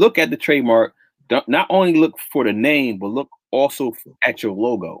 So when you look at the trademark, not only look for the name, but look also at your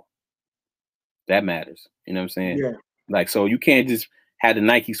logo. That matters. You know what I'm saying? Yeah. Like, so you can't just have the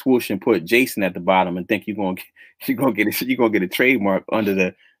Nike swoosh and put Jason at the bottom and think you're gonna get a trademark under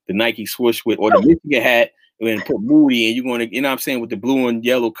the Nike swoosh or the Michigan hat, and put Moody, and you're gonna, you know what I'm saying, with the blue and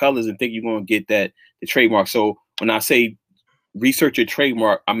yellow colors, and think you're gonna get the trademark. So when I say research your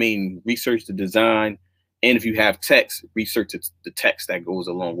trademark, I mean research the design, and if you have text, research the text that goes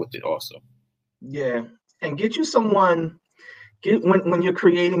along with it also. Yeah, and get you someone. When you're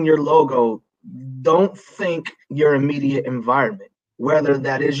creating your logo, don't think your immediate environment, whether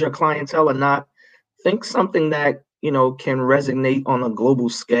that is your clientele or not. Think something that can resonate on a global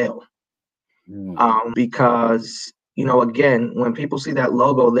scale. Because again, when people see that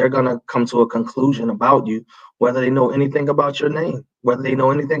logo, they're gonna come to a conclusion about you, whether they know anything about your name, whether they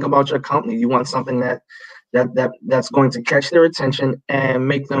know anything about your company. You want something that's going to catch their attention and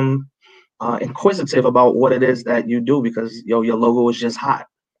make them inquisitive about what it is that you do, because your logo is just hot,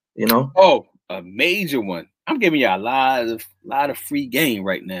 Oh, a major one. I'm giving you a lot of free game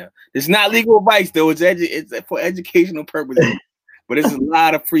right now. It's not legal advice though. It's for educational purposes, but it's a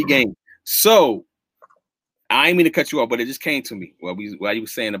lot of free game. So I ain't mean to cut you off, but it just came to me while you were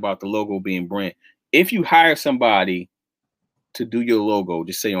saying about the logo being brand. If you hire somebody to do your logo,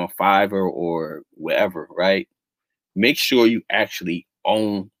 just say on Fiverr or wherever, right? Make sure you actually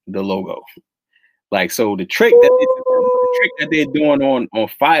own the logo. Like, so the trick that they're doing on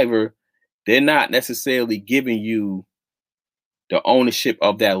Fiverr, they're not necessarily giving you the ownership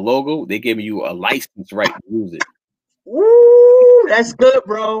of that logo. They're giving you a license right to use it. Woo, that's good,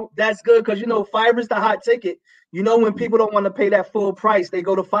 bro. That's good, because Fiverr's the hot ticket. When people don't want to pay that full price, they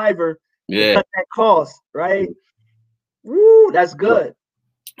go to Fiverr to cut that cost, right? Woo, that's good.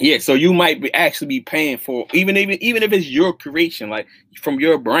 Yeah, so you might actually be paying for even if it's your creation, like from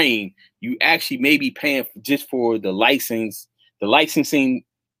your brain, you actually may be paying just for the licensing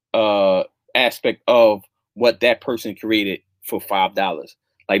aspect of what that person created for $5.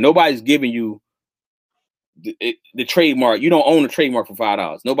 Like, nobody's giving you the trademark. You don't own a trademark for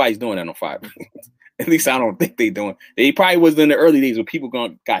 $5. Nobody's doing that on Fiverr. At least I don't think they're doing. They probably was in the early days when people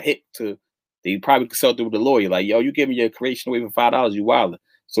got hit to. They probably consulted with a lawyer, like, yo, you giving your creation away for $5, you wildin'.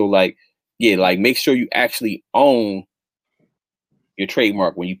 So make sure you actually own your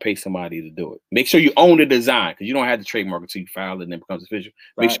trademark when you pay somebody to do it. Make sure you own the design, because you don't have the trademark until you file it and it becomes official.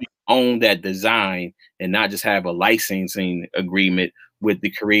 Make sure you own that design and not just have a licensing agreement with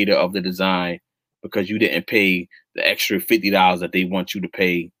the creator of the design, because you didn't pay the extra $50 that they want you to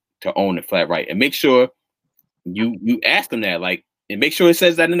pay to own it flat right. And make sure you ask them that, and make sure it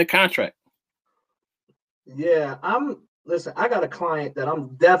says that in the contract. Yeah, listen, I got a client that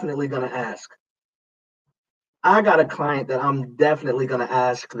I'm definitely going to ask.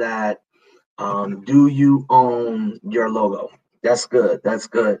 That, do you own your logo? That's good. But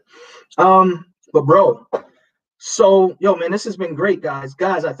bro, so, yo, man, this has been great, guys.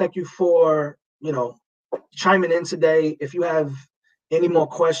 I thank you for, chiming in today. If you have any more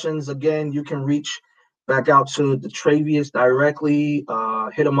questions, again, you can reach back out to the Travius directly,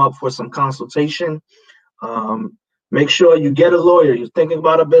 hit them up for some consultation. Make sure you get a lawyer. You're thinking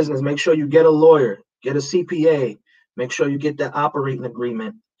about a business, make sure you get a lawyer, get a CPA, make sure you get that operating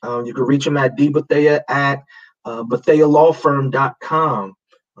agreement. You can reach him at dbethea at BetheaLawFirm.com.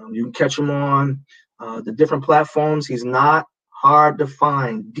 You can catch him on the different platforms. He's not hard to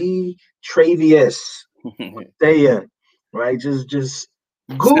find. D. Travius. There, right? Just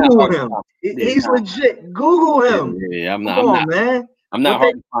Google him. He's legit. Google him. Yeah, Come on, man. I'm not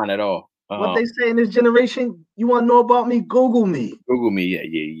hard to find at all. What they say in this generation, you want to know about me? Google me. Google me.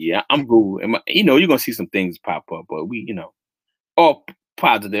 Yeah. I'm Google. You know, you're going to see some things pop up, but we, you know, all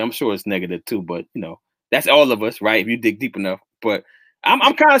positive. I'm sure it's negative too, but you know, that's all of us, right? If you dig deep enough. But I'm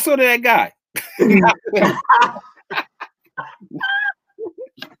kind of sort of that guy.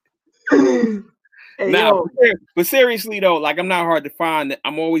 But seriously though, like I'm not hard to find.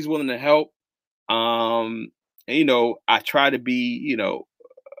 I'm always willing to help. And, you know, I try to be, you know,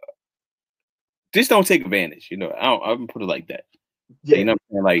 just don't take advantage. You know, I don't put it like that. Yeah. You know what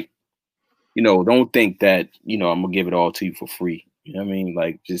I'm saying? Like, you know, don't think that, you know, I'm gonna give it all to you for free. You know what I mean?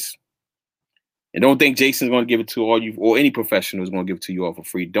 Like, just, and don't think Jason's gonna give it to all you, or any professional is gonna give it to you all for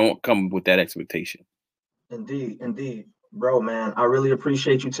free. Don't come with that expectation. Indeed, bro, man. I really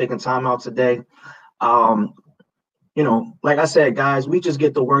appreciate you taking time out today. You know, like I said, guys, we just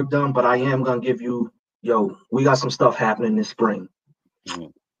get the work done, but I am gonna give you, we got some stuff happening this spring,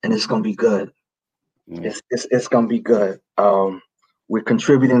 and it's gonna be good. It's gonna be good. We're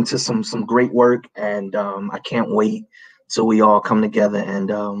contributing to some great work, and I can't wait till we all come together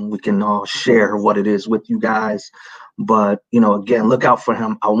and we can all share what it is with you guys. But, you know, again, look out for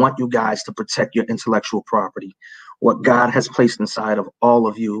him. I want you guys to protect your intellectual property. What God has placed inside of all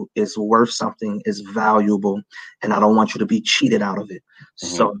of you is worth something, is valuable, and I don't want you to be cheated out of it.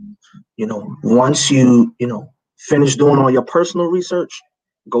 So, you know, once you finish doing all your personal research,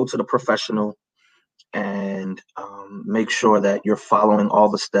 go to the professional and make sure that you're following all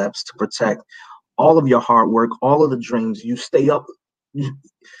the steps to protect all of your hard work, all of the dreams. You stay up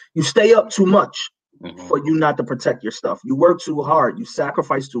too much for you not to protect your stuff. You work too hard, you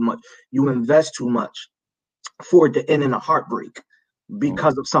sacrifice too much, you invest too much for it to end in a heartbreak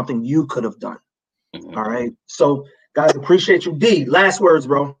because of something you could have done. All right. So guys, appreciate you. D, last words,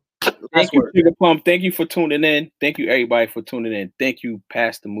 bro. Thank you, Sugar Plum. Thank you for tuning in. Thank you, everybody, for tuning in. Thank you,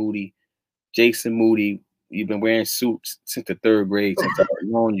 Pastor Moody, Jason Moody. You've been wearing suits since the 3rd grade, since I've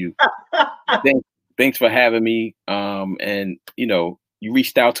known you. Thanks for having me. And you know, you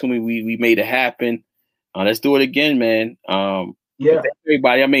reached out to me. We made it happen. Let's do it again, man. Yeah.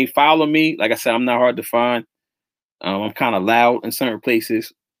 Everybody, I mean, follow me. Like I said, I'm not hard to find. I'm kind of loud in certain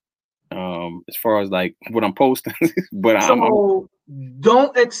places, as far as like what I'm posting. But so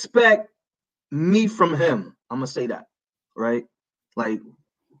don't expect me from him. I'm gonna say that, right? Like,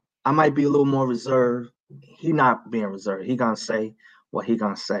 I might be a little more reserved. He not being reserved. He gonna say what he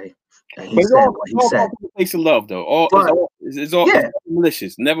gonna say, and he said what he said. Place of love, though. It's all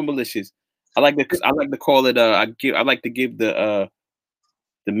malicious, never malicious. I like to call it. I like to give the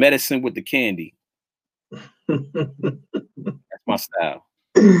medicine with the candy. That's my style.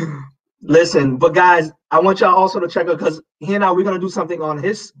 Listen, but guys, I want y'all also to check out, because he and I, we're gonna do something on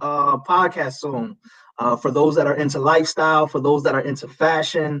his podcast soon. For those that are into lifestyle, for those that are into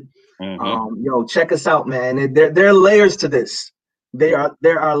fashion, check us out, man. There are layers to this. There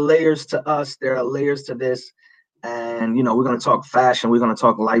are layers to us. There are layers to this, and you know, we're gonna talk fashion. We're gonna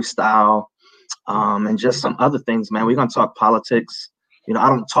talk lifestyle, and just some other things, man. We're gonna talk politics. You know, I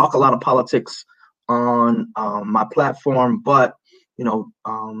don't talk a lot of politics on my platform, but you know,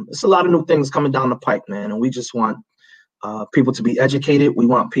 it's a lot of new things coming down the pipe, man, and we just want people to be educated. We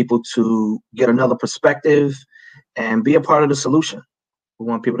want people to get another perspective and be a part of the solution. We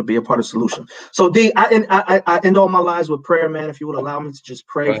want people to be a part of the solution. So D, I end all my lives with prayer, man. If you would allow me to just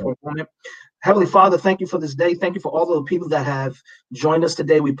pray for a moment. Heavenly Father, thank you for this day. Thank you for all of the people that have joined us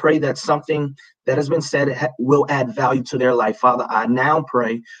today. We pray that something that has been said will add value to their life. Father, I now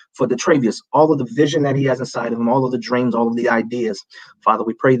pray for the Travius, all of the vision that he has inside of him, all of the dreams, all of the ideas. Father,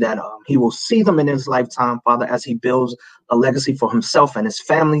 we pray that he will see them in his lifetime, Father, as he builds a legacy for himself and his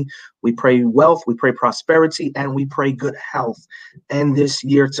family. We pray wealth, we pray prosperity, and we pray good health in this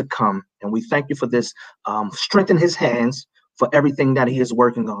year to come. And we thank you for this. Strengthen his hands for everything that he is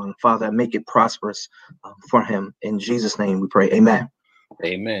working on, Father, make it prosperous for him. In Jesus' name we pray. Amen.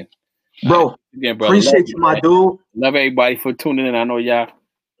 Amen. Bro, again, brother, appreciate you, my dude. Love everybody for tuning in. I know y'all,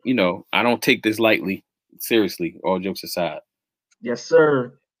 you know, I don't take this lightly. Seriously, all jokes aside. Yes,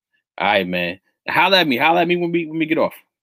 sir. All right, man. Holla at me when we get off.